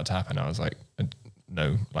what was about to happen. I was like,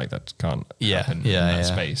 no, like that can't happen in that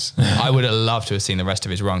space. I would have loved to have seen the rest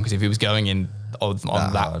of his run because if he was going in on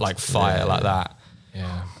that like fire like that.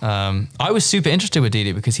 Yeah. I was super interested with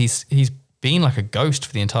Didi because he's been like a ghost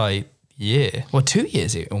for the entire year. Well, 2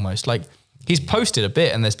 years almost. Like he's posted a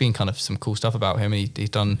bit and there's been kind of some cool stuff about him and he's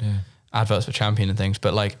done adverts for Champion and things,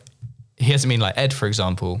 but like he hasn't been like Ed, for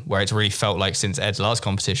example, where it's really felt like since Ed's last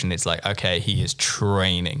competition, it's like, okay, he is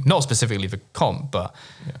training, not specifically for comp, but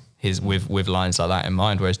with lines like that in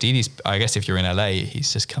mind. Whereas Didi's, I guess if you're in LA,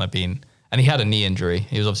 he's just kind of been, and he had a knee injury.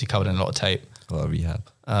 He was obviously covered in a lot of tape. A lot of rehab.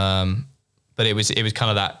 But it was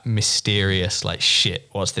kind of that mysterious, like, shit,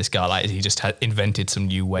 what's this guy like? He just had invented some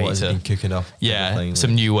new way what to been cooking up.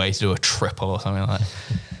 Some new way to do a triple or something like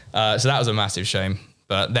that. So that was a massive shame.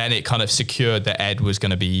 But then it kind of secured that Ed was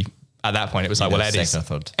going to be, at that point, it was like, well, Ed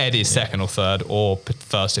is second or third or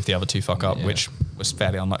first if the other two fuck up, which was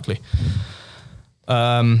fairly unlikely.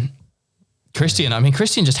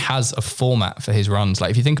 Krystian just has a format for his runs.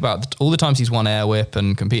 Like if you think about all the times he's won air whip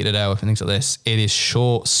and competed at air whip and things like this, it is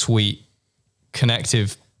short, sweet,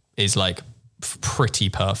 connective is like pretty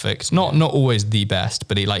perfect. Not always the best,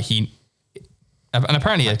 but and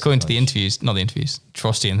apparently according to the interviews,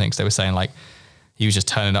 Frosty and things, they were saying like he was just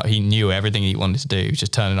turning up. He knew everything he wanted to do. He was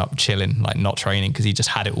just turning up, chilling, like not training because he just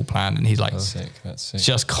had it all planned. And he's like, that's sick.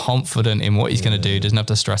 Just confident in what he's going to do. Doesn't have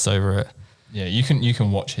to stress over it. Yeah, you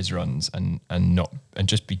can watch his runs and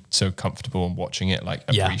just be so comfortable in watching it, like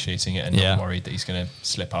appreciating it and not worried that he's going to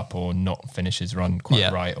slip up or not finish his run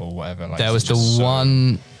quite right or whatever. Like there was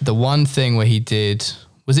the one thing where he did,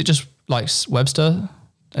 was it just like Webster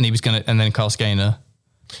and he was going to, and then Carl Skaner.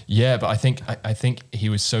 Yeah, but I think he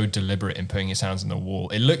was so deliberate in putting his hands on the wall.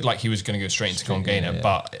 It looked like he was going to go straight into Congainer,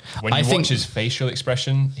 but when you watch his facial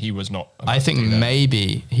expression, he was not. I think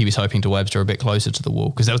maybe he was hoping to Webster a bit closer to the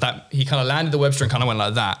wall because there was that he kind of landed the Webster and kind of went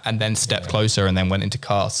like that and then stepped closer and then went into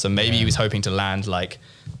cast. So maybe he was hoping to land like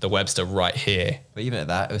the Webster right here. But even at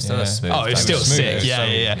that, it was still a smooth. Oh, it was still sick.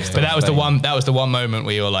 Yeah. But that was the one moment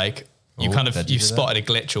where you're like, you spotted a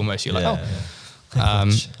glitch almost. You're like,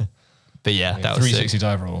 But that was 360 sick.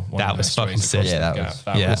 dive roll. That was fucking sick. That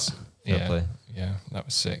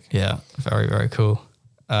was sick. Yeah, very, very cool.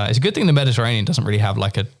 It's a good thing the Mediterranean doesn't really have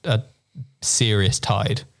like a serious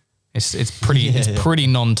tide. It's pretty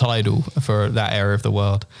non-tidal for that area of the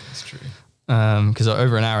world. That's true. Because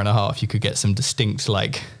over an hour and a half, you could get some distinct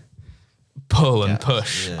like pull and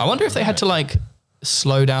push. I wonder if they had to like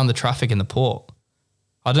slow down the traffic in the port.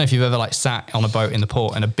 I don't know if you've ever like sat on a boat in the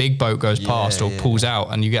port and a big boat goes past or pulls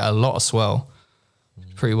out and you get a lot of swell.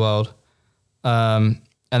 It's pretty wild. And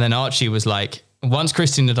then Archie was like, once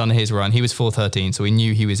Krystian had done his run, he was 4:13, so we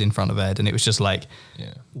knew he was in front of Ed, and it was just like,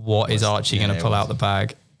 what is Archie going to pull out the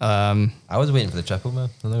bag? I was waiting for the triple, man.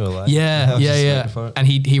 I'm not gonna lie. Yeah. And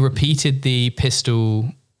he repeated the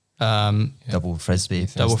pistol double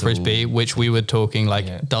frisbee, which we were talking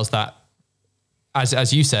like, does that?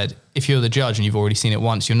 As you said, if you're the judge and you've already seen it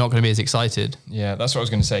once, you're not going to be as excited. Yeah, that's what I was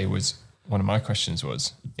going to say. Was one of my questions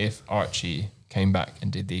was if Archie came back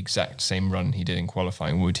and did the exact same run he did in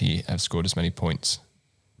qualifying, would he have scored as many points?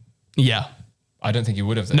 Yeah, I don't think he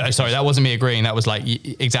would have. No, sorry, that wasn't me agreeing. That was like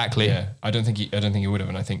exactly. Yeah, I don't think he would have,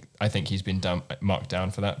 and I think he's been marked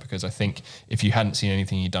down for that because I think if you hadn't seen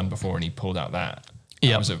anything he'd done before and he pulled out that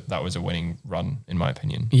was a winning run in my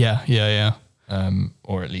opinion. Yeah.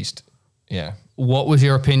 Or at least. Yeah. What was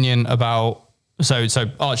your opinion about? So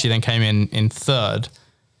Archie then came in third.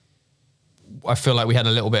 I feel like we had a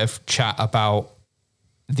little bit of chat about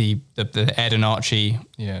the Ed and Archie.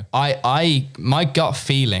 Yeah. My gut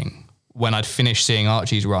feeling when I'd finished seeing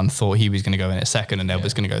Archie's run thought he was going to go in at second and Ed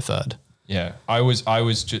was going to go third. Yeah. I was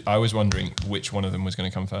wondering which one of them was going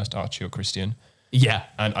to come first, Archie or Krystian. Yeah.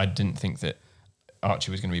 And I didn't think that Archie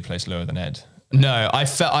was going to be placed lower than Ed. No, I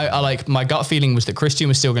felt I like my gut feeling was that Krystian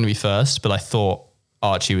was still going to be first, but I thought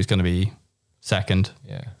Archie was going to be second.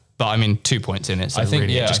 Yeah. But I mean, 2 points in it, so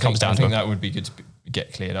really it just comes down to. I think that would be good to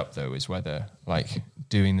get cleared up though, is whether like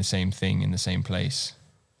doing the same thing in the same place.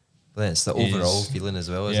 But it's the overall feeling as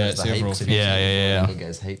well, isn't Yeah, it? it's the overall hype. feeling. Yeah. You don't get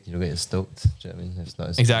as hyped, you don't get as stoked. Do you know what I mean? It's not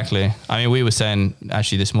as Exactly. I mean, we were saying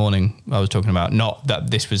actually this morning, I was talking about not that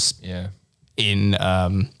this was in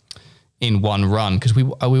one run, because we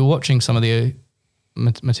were watching some of the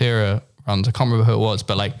Matera runs. I can't remember who it was,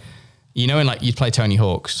 but like, you know, in like you'd play Tony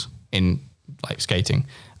Hawk's in like skating,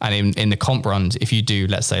 and in the comp runs, if you do,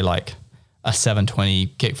 let's say like a 720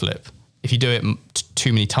 kickflip, if you do it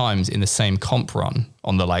too many times in the same comp run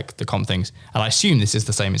on the comp things, and I assume this is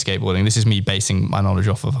the same in skateboarding. This is me basing my knowledge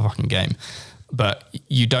off of a fucking game. But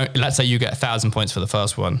you don't, let's say you get 1,000 points for the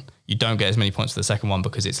first one, you don't get as many points for the second one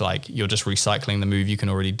because it's like you're just recycling the move you can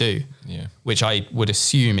already do. Yeah. Which I would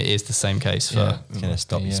assume it is the same case for kind of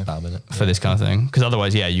stop you spamming it for this kind of thing. Because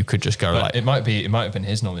otherwise, you could just go it might have been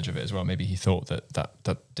his knowledge of it as well. Maybe he thought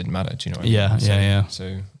that didn't matter. Do you know what I mean? Yeah.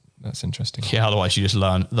 So that's interesting. Yeah, otherwise you just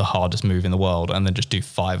learn the hardest move in the world and then just do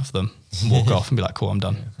 5 of them, walk off and be like, cool, I'm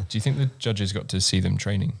done. Yeah. Do you think the judges got to see them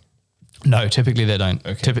training? No, typically they don't.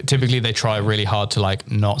 Okay. Typically they try really hard to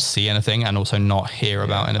like not see anything and also not hear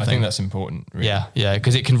about anything. I think that's important. Really. Yeah,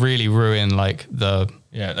 because it can really ruin like the.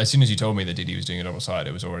 Yeah, as soon as you told me that Didi was doing a double side,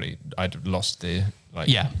 it was already I'd lost the like.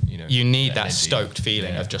 Yeah, you know, you need that energy. stoked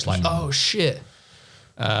feeling of just like, oh shit.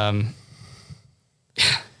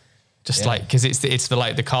 Just like, because it's the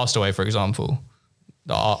like the Castaway, for example,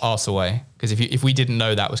 the arse away. Because if we didn't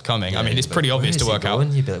know that was coming, I mean, it's pretty obvious to work out.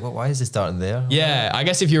 You'd be like, well, why is he starting there? Yeah, I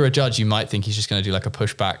guess if you're a judge, you might think he's just going to do like a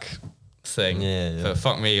pushback thing. Yeah. But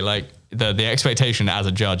fuck me, like the expectation as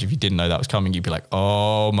a judge, if you didn't know that was coming, you'd be like,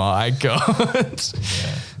 oh my God.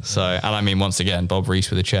 So, and I mean, once again, Bob Reese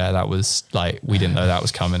with a chair, that was like, we didn't know that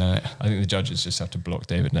was coming in it. I think the judges just have to block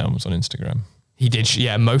David Nelms on Instagram. He did,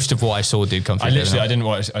 yeah. Most of what I saw did come through. I didn't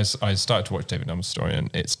watch. I started to watch David Nelms' story, and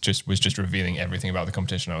it was just revealing everything about the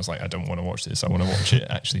competition. I was like, I don't want to watch this. I want to watch it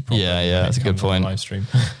actually properly. Yeah, that's a good point. Live stream.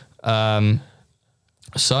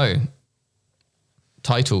 So,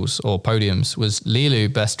 titles or podiums was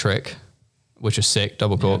Lilu best trick, which was sick,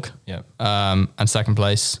 double cork. Yeah. And second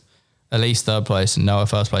place, Elis third place, and Noah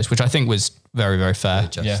first place, which I think was very, very fair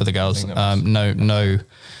for the girls. No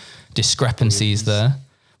discrepancies there.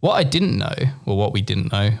 What I didn't know, or what we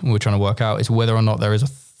didn't know, and we're trying to work out, is whether or not there is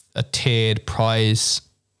a tiered prize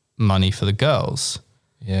money for the girls.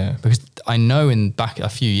 Yeah. Because I know back a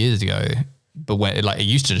few years ago, but when it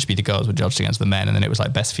used to just be the girls were judged against the men, and then it was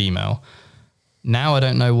like best female. Now I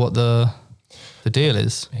don't know what the deal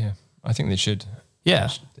is. Yeah, I think they should. Yeah.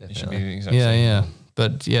 It should be the exact same. Yeah.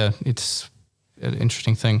 But yeah, it's an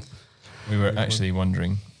interesting thing. We were actually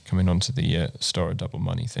wondering, coming on to the Storror double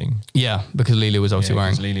money thing. Yeah, because Lily was obviously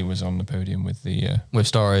wearing. Lily was on the podium with the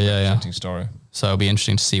with Storror, representing Storror. So it'll be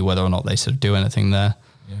interesting to see whether or not they sort of do anything there.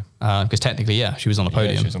 Yeah. Because technically, she was on the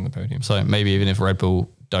podium. Yeah, she was on the podium. So maybe even if Red Bull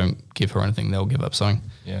don't give her anything, they'll give up something.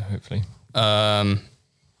 Yeah, hopefully.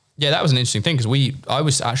 Yeah, that was an interesting thing because I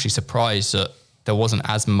was actually surprised that there wasn't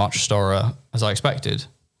as much Storror as I expected.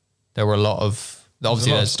 There were a lot of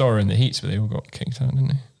obviously there's Storror in the heats, but they all got kicked out, didn't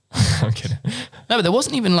they? I'm kidding. No, but there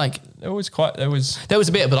wasn't even like there was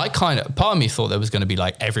a bit, but I part of me thought there was going to be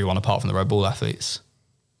like everyone apart from the Red Bull athletes,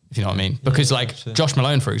 if you know what I mean. Because Josh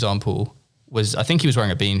Malone, for example, I think he was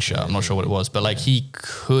wearing a bean shirt. I'm not sure what it was, but like he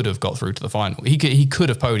could have got through to the final. He could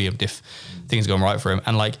have podiumed if things had gone right for him.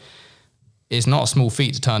 And like it's not a small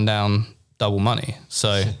feat to turn down double money.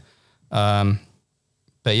 So, but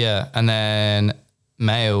yeah, and then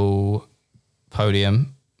male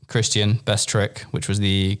podium. Krystian, best trick, which was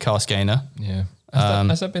the cast gainer. Yeah.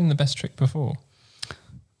 Has that been the best trick before?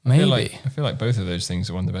 Maybe. I feel like both of those things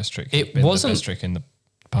are one of the best tricks. It wasn't the best trick in the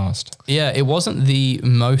past. Yeah, it wasn't the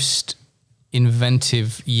most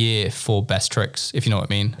inventive year for best tricks, if you know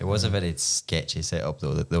what I mean. It was a very sketchy setup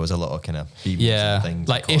though. There was a lot of kind of beams and things.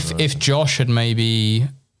 Like if Josh had maybe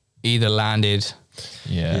either landed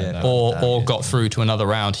or got through to another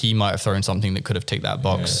round, he might have thrown something that could have ticked that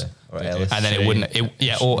box. Yeah. Or Elis. And then it wouldn't.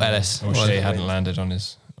 Or Elis. Or Shay hadn't landed on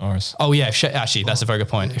his arse. Oh yeah, actually that's a very good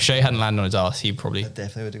point. If Shay hadn't landed on his arse, he probably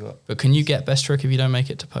definitely would have got. But can you get best trick if you don't make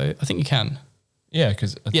it to podium? I think you can. Yeah,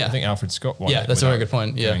 because I think Alfred Scott won. Yeah, that's a very good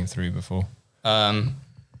point. Yeah, going through before. Yeah,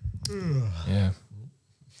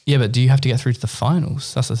 but do you have to get through to the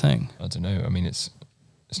finals? That's the thing. I don't know. I mean, it's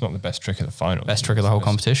not the best trick of the final. Best trick of the whole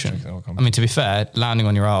competition. I mean, to be fair, landing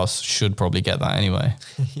on your arse should probably get that anyway.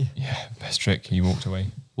 Yeah, best trick. He walked away.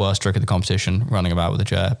 Worst trick of the competition, running about with a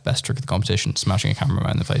chair. Best trick of the competition, smashing a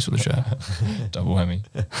cameraman in the face with a chair. Double whammy.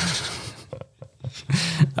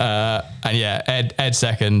 And yeah, Ed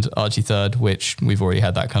second, Archie third, which we've already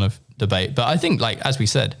had that kind of debate. But I think, like, as we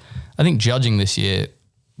said, I think judging this year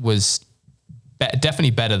was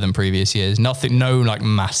definitely better than previous years. No like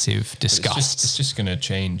massive disgust. It's just going to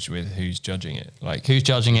change with who's judging it. Like who's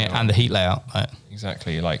judging it and the heat layout. Right?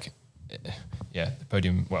 Exactly. Like, yeah, the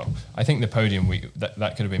podium. Well, I think the podium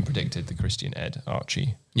that could have been predicted. The Krystian, Ed,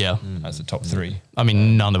 Archie. Yeah, as the top three. I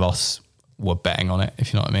mean, none of us were betting on it,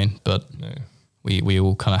 if you know what I mean. But no. We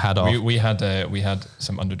all kind of had our... We had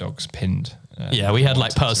some underdogs pinned. Yeah, we had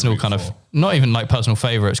like personal kind of... Not even like personal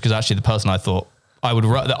favourites, because actually the person I thought... I would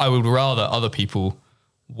rather other people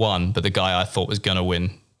won, but the guy I thought was going to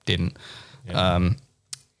win didn't. Yeah.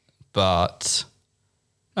 But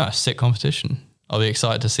sick competition. I'll be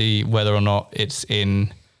excited to see whether or not it's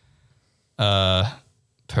in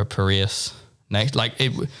Pireaus next. Like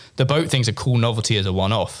the boat thing's a cool novelty as a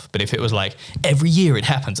one-off, but if it was like every year it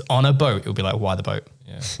happens on a boat, it would be like, why the boat?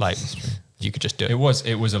 Yeah, like you could just do it.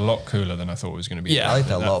 It was a lot cooler than I thought it was going to be. Yeah, I liked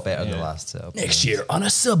it a lot better than the last setup. Next year on a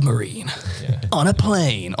submarine, on a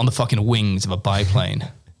plane, on the fucking wings of a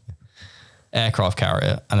biplane. Aircraft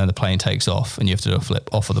carrier, and then the plane takes off and you have to do a flip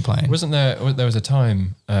off of the plane. Wasn't there was a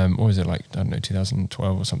time, what was it, like, I don't know,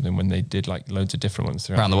 2012 or something, when they did like loads of different ones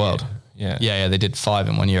around the world? Yeah, they did 5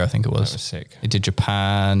 in 1 year, I think it was. That was sick. They did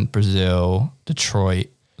Japan, Brazil, Detroit,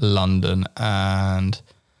 London, and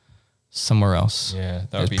somewhere else. Yeah,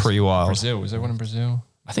 that would be pretty wild. Brazil, was there one in Brazil?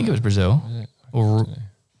 I think it was Brazil. Was it? Or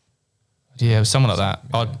yeah, it was someone like that.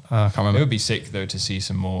 I can't remember. It would be sick though to see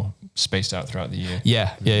some more spaced out throughout the year.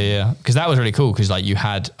 Yeah. Because that was really cool. Because like you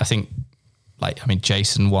had, I think,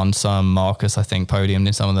 Jason won some, Marcus I think podiumed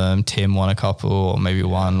in some of them, Tim won a couple, or maybe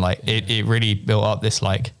one. Like it really built up this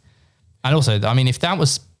like, and also I mean if that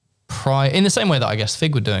was in the same way that I guess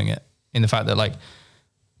Fig were doing it, in the fact that like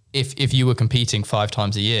if you were competing 5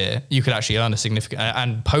 times a year, you could actually earn a significant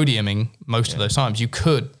and podiuming most of those times, you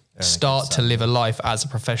could start to live a life as a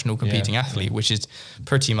professional competing athlete, which is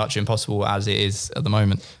pretty much impossible as it is at the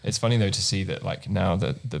moment. It's funny though to see that like now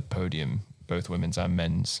that the podium, both women's and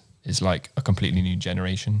men's, is like a completely new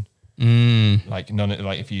generation. Like none of,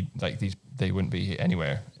 like if you like these, they wouldn't be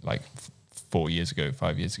anywhere like 4 years ago,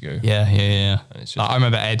 5 years ago. Yeah. And it's just I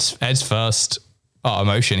remember Ed's first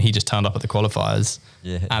emotion. He just turned up at the qualifiers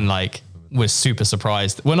and like was super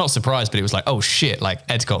surprised. Well, not surprised, but it was like, oh shit, like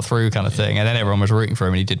Ed's got through kind of thing. And then everyone was rooting for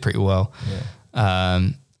him and he did pretty well. Yeah.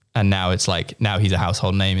 And now it's like, now he's a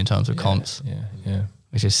household name in terms of comps. Yeah.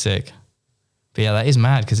 Which is sick. But yeah, that is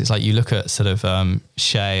mad because it's like you look at sort of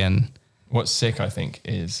Shay and... What's sick, I think,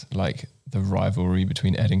 is like the rivalry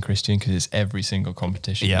between Ed and Krystian, because it's every single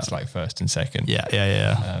competition. Yeah. It's like first and second.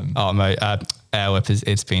 Yeah. Mate, Air Whip,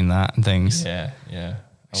 it's been that and things. Yeah. I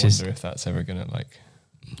wonder if that's ever going to like...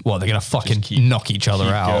 What, they're going to fucking knock each other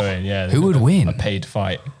out? Going, yeah. Who would win? A paid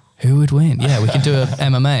fight. Who would win? Yeah, we could do a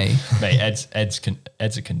MMA. Mate,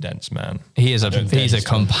 Ed's a condensed man. He's a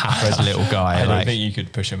compact little guy. I don't think you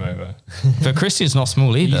could push him over. But Krystian's not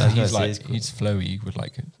small either. He's flowy. He would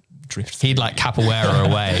like drift. He'd like capoeira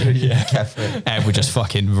away. Ed would just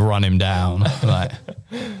fucking run him down. Like,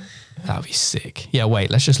 that'd be sick. Yeah,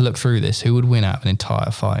 wait, let's just look through this. Who would win out of an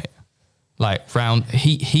entire fight? Like round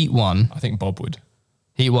Heat 1. I think Bob would.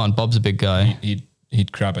 Heat 1. Bob's a big guy.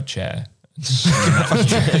 He'd grab a chair.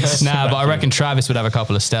 Nah, but I reckon Travis would have a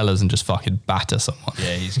couple of Stellas and just fucking batter someone.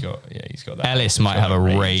 Yeah, he's got that. Elis might have a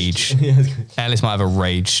rage. Elis might have a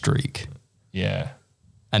rage streak. Yeah.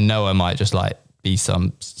 And Noah might just like be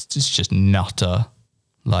some just nutter,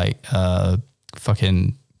 like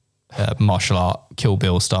fucking martial art Kill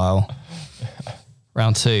Bill style.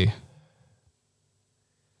 Round 2.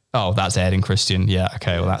 Oh, that's Ed and Krystian. Yeah,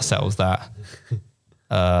 okay, well that settles that.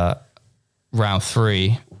 Round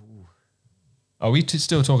 3. Are we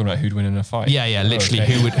still talking about who'd win in a fight? Yeah, literally.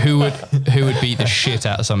 Okay. Who would beat the shit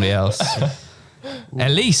out of somebody else?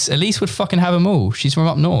 Elis would fucking have them all. She's from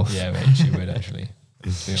up north. Yeah, mate, she would actually.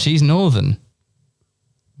 She's northern.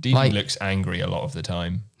 Didi looks angry a lot of the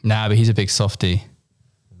time. Nah, but he's a big softie.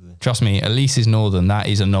 Trust me, Elis is northern. That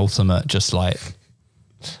is an ultimate. Just like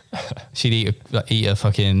she'd eat a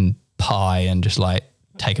fucking pie and just like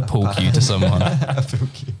take a pool cue to someone.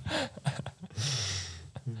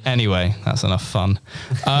 Anyway, that's enough fun.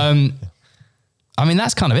 I mean,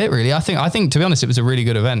 that's kind of it, really. I think, to be honest, it was a really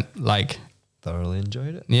good event. Like, thoroughly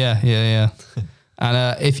enjoyed it. Yeah.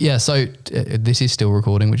 And this is still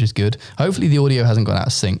recording, which is good. Hopefully, the audio hasn't gone out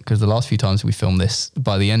of sync because the last few times we filmed this,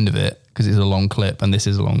 by the end of it, because it's a long clip and this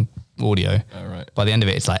is a long audio. All right. By the end of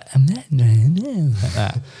it, it's like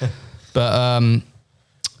that. But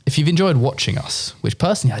if you've enjoyed watching us, which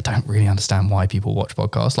personally I don't really understand why people watch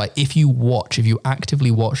podcasts. Like if you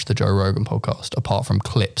actively watch the Joe Rogan podcast, apart from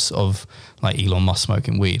clips of like Elon Musk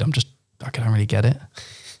smoking weed, I don't really get it.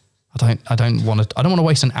 I don't want to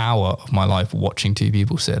waste an hour of my life watching two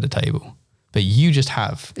people sit at a table, but you just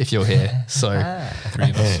have if you're here. So 3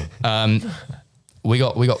 of us.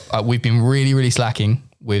 We've been really, really slacking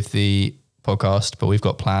with the podcast, but we've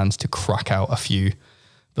got plans to crack out a few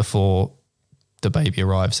before the baby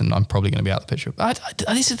arrives, and I'm probably going to be out of the picture.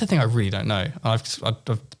 This is the thing I really don't know.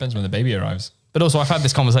 Depends when the baby arrives. But also I've had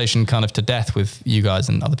this conversation kind of to death with you guys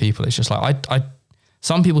and other people. It's just like,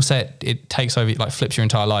 some people say it takes over, like flips your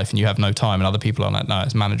entire life and you have no time, and other people are like, no,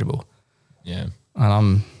 it's manageable. Yeah.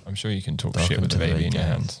 And I'm sure you can talk shit with the baby in your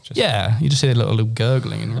hand. You just hear a little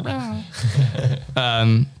gurgling.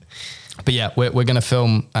 And but yeah, we're going to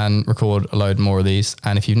film and record a load more of these.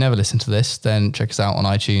 And if you've never listened to this, then check us out on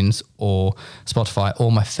iTunes or Spotify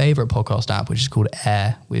or my favorite podcast app, which is called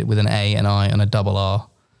Air with an A, an I and a double R.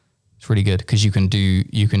 It's really good because you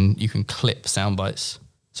can clip sound bites.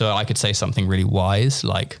 So I could say something really wise,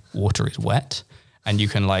 like water is wet, and you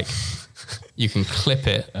can clip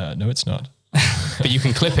it. No, it's not. But you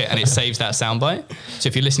can clip it and it saves that soundbite. So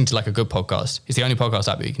if you're listening to like a good podcast, it's the only podcast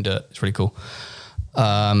app that you can do it. It's really cool.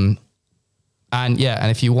 And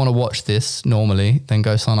if you want to watch this normally, then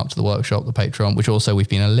go sign up to the workshop, the Patreon, which also we've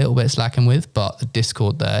been a little bit slacking with, but the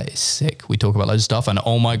Discord there is sick. We talk about loads of stuff, and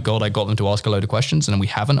oh my God, I got them to ask a load of questions and we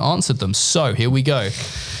haven't answered them. So here we go.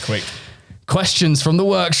 Quick. Questions from the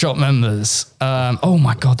workshop members. Oh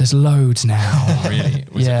my God, there's loads now. Really?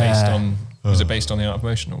 Was it based on the art of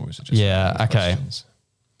motion, or was it just okay. questions?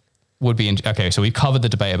 So we've covered the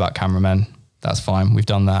debate about cameramen. That's fine. We've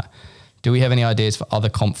done that. Do we have any ideas for other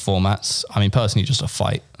comp formats? I mean, personally, just a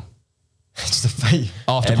fight. Just a fight.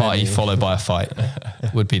 After party followed by a fight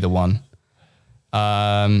would be the one.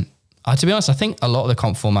 To be honest, I think a lot of the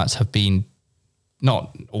comp formats have been,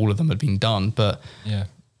 not all of them have been done, but yeah.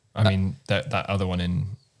 I mean, that other one in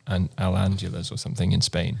Al-Angeles or something in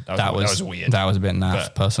Spain. That was weird. That was a bit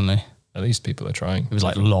naff, personally. At least people are trying. It was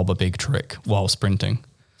like lob a big trick while sprinting.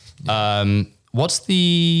 Yeah. What's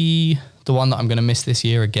the one that I'm going to miss this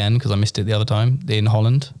year again, because I missed it the other time, in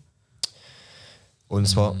Holland? On the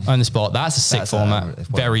spot. On the spot. That's a sick format.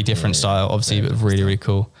 Very different style, obviously, but really, really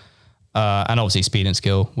cool. And obviously speed and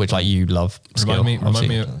skill, which like you love. Remind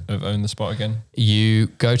me of Own the Spot again. You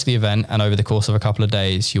go to the event, and over the course of a couple of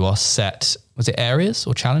days, you are set. Was it areas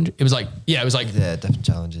or challenge? It was like different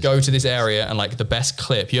challenges. Go to this area, and like the best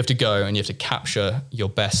clip, you have to go and you have to capture your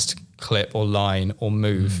best clip or line or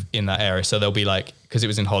move in that area. So there'll be like, because it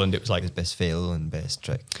was in Holland, it was like his best fail and best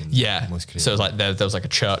trick. And most creative. So it was like there was like a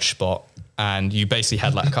church spot, and you basically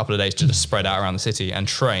had like a couple of days to just spread out around the city and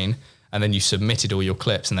train. And then you submitted all your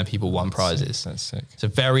clips, and then people won prizes. That's sick. So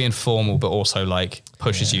very informal, but also like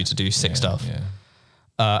pushes you to do sick stuff.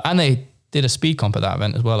 Yeah. And they did a speed comp at that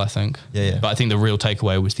event as well, I think. Yeah. But I think the real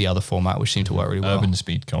takeaway was the other format, which seemed to work really well. Urban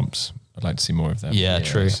speed comps. I'd like to see more of them. Yeah,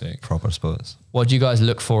 true. Sick. Proper sports. What do you guys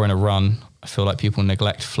look for in a run? I feel like people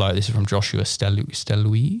neglect flow. This is from Joshua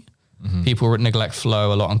Steloui. Mm-hmm. People neglect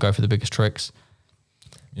flow a lot and go for the biggest tricks.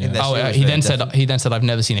 Yeah. He then said I've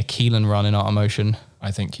never seen a Keelan run in art of motion.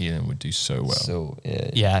 I think Keelan would do so well. So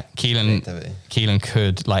Keelan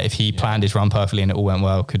could, like, if he planned his run perfectly and it all went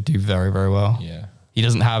well, could do very, very well. Yeah. He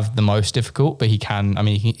doesn't have the most difficult, but he can. I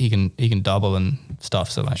mean, he can double and stuff.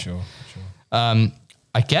 So like, sure.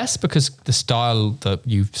 I guess because the style that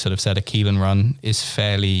you've sort of said a Keelan run is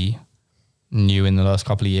fairly new in the last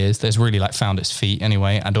couple of years. There's really like found its feet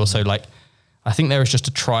anyway, and also like I think there is just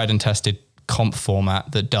a tried and tested comp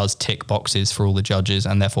format that does tick boxes for all the judges,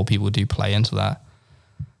 and therefore people do play into that.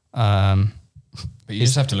 But you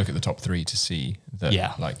just have to look at the top 3 to see that.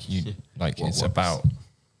 Yeah, it's about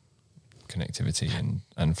connectivity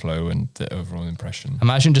and flow and the overall impression.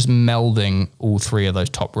 Imagine just melding all 3 of those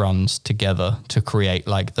top runs together to create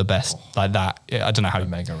like the best, like that. I don't know how a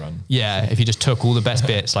mega run. Yeah, if you just took all the best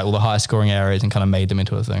bits, like all the highest scoring areas, and kind of made them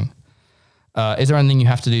into a thing. Is there anything you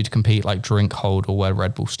have to do to compete, like drink, hold, or wear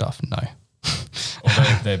Red Bull stuff? No.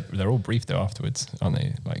 Although they're all brief though afterwards, aren't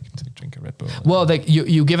they? Like to drink a Red Bull. Well,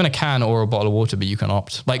 you're given a can or a bottle of water, but you can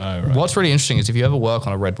opt. Like what's really interesting is if you ever work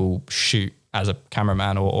on a Red Bull shoot as a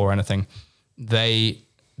cameraman or anything, there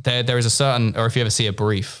is a certain, or if you ever see a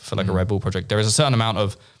brief for like a Red Bull project, there is a certain amount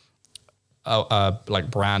of like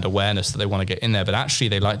brand awareness that they want to get in there, but actually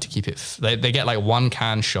they like to keep it. They get like one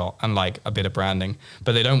can shot and like a bit of branding,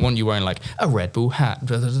 but they don't want you wearing like a Red Bull hat.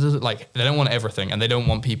 Like they don't want everything, and they don't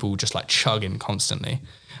want people just like chugging constantly.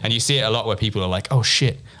 And you see it a lot where people are like, "Oh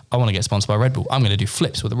shit, I want to get sponsored by Red Bull. I'm going to do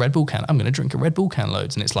flips with a Red Bull can. I'm going to drink a Red Bull can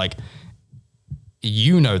loads." And it's like,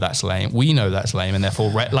 you know that's lame, we know that's lame, and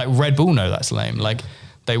therefore Red Bull know that's lame. Like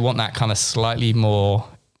they want that kind of slightly more,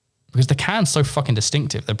 because the can's so fucking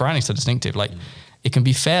distinctive, the branding's so distinctive, like it can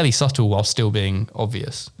be fairly subtle while still being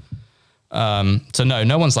obvious. So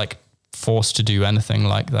no one's like forced to do anything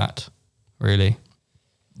like that, really.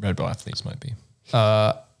 Red Bull athletes might be.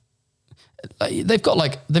 They've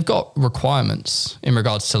got requirements in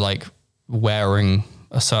regards to like wearing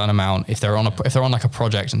a certain amount. If they're on like a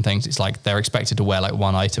project and things, it's like they're expected to wear like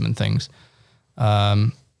one item and things.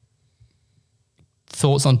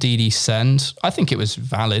 Thoughts on Didi send? I think it was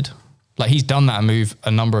valid. Like he's done that move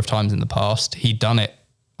a number of times in the past. He'd done it,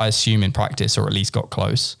 I assume, in practice, or at least got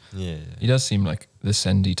close. Yeah. He does seem like the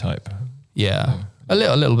Sendy type. Yeah, a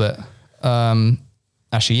little bit.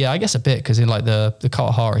 Actually, yeah, I guess a bit, because in like the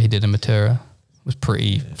Torhall he did in Matera was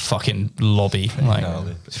pretty fucking lobby, like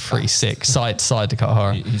it's pretty sick. Side to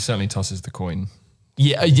Torhall. He certainly tosses the coin.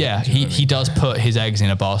 Yeah. He does put his eggs in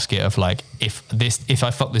a basket of like, if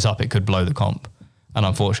I fuck this up, it could blow the comp, and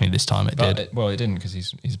unfortunately this time it did. It didn't, because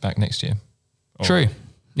he's back next year. True.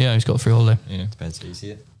 Yeah, he's got a free holiday. Yeah, depends how you see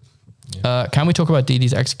it. Yeah. Can we talk about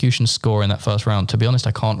Didi's execution score in that first round? To be honest,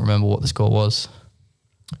 I can't remember what the score was.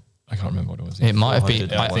 I can't remember what it was. It might have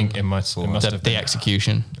been. I think it must have been the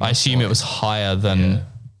execution. I assume it was higher than,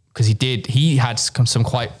 because he had some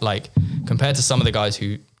quite, like, compared to some of the guys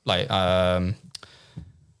who like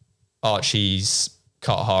Archie's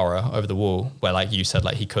Katahara over the wall, where like you said,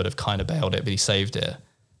 like he could have kind of bailed it, but he saved it.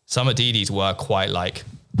 Some of Didi's were quite like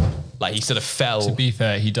he sort of fell. To be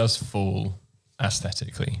fair, he does fall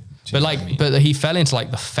aesthetically. But he fell into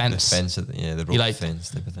like the fence. The fence, the rope fence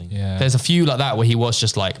type of thing. Yeah. There's a few like that where he was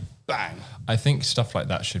just like, bang. I think stuff like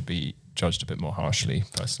that should be judged a bit more harshly,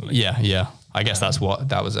 personally. Yeah. I guess that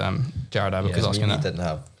was Jared Abbott was asking that. Didn't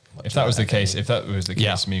have if that was the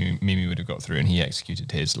case, Mimi would have got through and he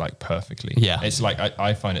executed his like perfectly. Yeah. It's like,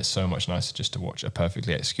 I find it so much nicer just to watch a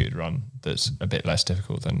perfectly executed run that's a bit less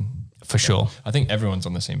difficult than... For sure. I think everyone's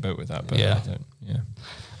on the same boat with that, but yeah.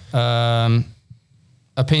 I don't.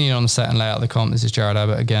 Opinion on the set and layout of the comp. This is Jared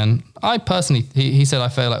Abbott again. I personally, he said, I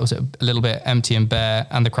feel like it was a little bit empty and bare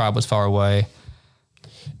and the crowd was far away.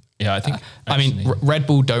 Yeah, I think... Red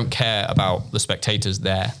Bull don't care about the spectators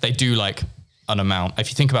there. They do like an amount. If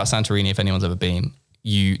you think about Santorini, if anyone's ever been,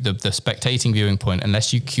 the spectating viewing point,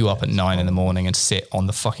 unless you queue up at 9 a.m. and sit on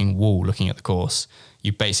the fucking wall looking at the course,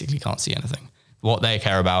 you basically can't see anything. What they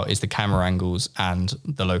care about is the camera angles and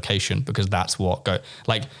the location, because that's what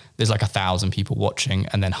there's like 1,000 people watching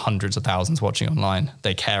and then hundreds of thousands watching online.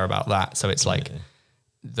 They care about that. So it's like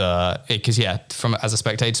from as a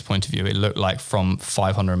spectator's point of view, it looked like from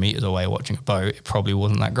 500 meters away watching a boat, it probably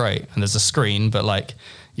wasn't that great. And there's a screen, but like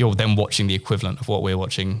you're then watching the equivalent of what we're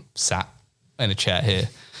watching sat in a chair here.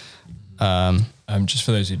 Just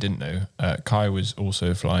for those who didn't know, Kai was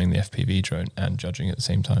also flying the FPV drone and judging at the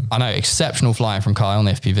same time. I know, exceptional flying from Kai on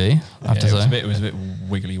the FPV, I have to say. It was a bit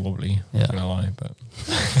wiggly wobbly, not gonna lie, but...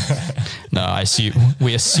 No,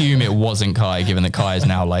 we assume it wasn't Kai, given that Kai is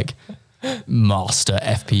now like master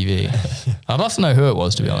FPV. I'd love to know who it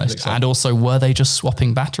was, to be honest. And also, were they just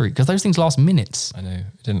swapping battery? Because those things last minutes. I know,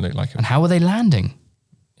 it didn't look like it. And how were they landing?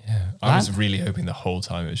 Yeah, I was really hoping the whole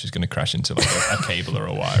time it was just going to crash into like a cable or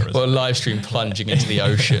a wire. Or a live stream plunging into the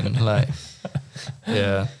ocean.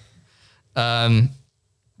 Yeah. Look at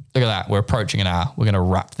that. We're approaching an hour. We're going to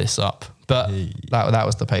wrap this up. But that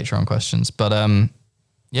was the Patreon questions. But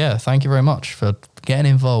yeah, thank you very much for getting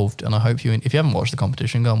involved. And I hope if you haven't watched the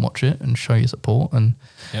competition, go and watch it and show your support. And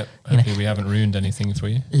hopefully we haven't ruined anything for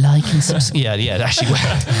you. Like and subscribe. Yeah, actually,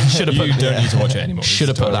 should have put. You don't need to watch it anymore. Should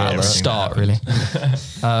have put that at the start, really.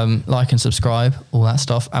 Like and subscribe, all that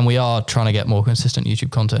stuff. And we are trying to get more consistent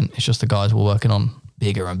YouTube content. It's just the guys we're working on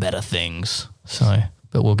bigger and better things.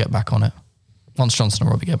 But we'll get back on it. Once Johnson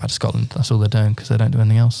and Robbie get back to Scotland, that's all they're doing, because they don't do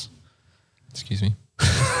anything else. Excuse me.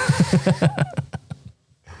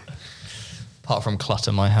 Apart from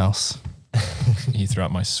clutter my house. He threw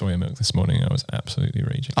out my soya milk this morning. I was absolutely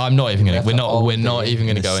raging. I'm not even going to. We're not even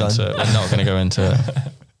going to go into. We're not going to go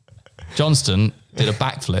into. Johnston did a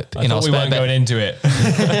backflip in our spare we weren't going into it.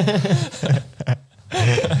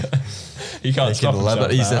 He can't stop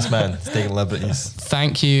liberties, this man. He's taking liberties.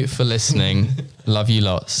 Thank you for listening. Love you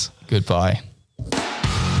lots. Goodbye.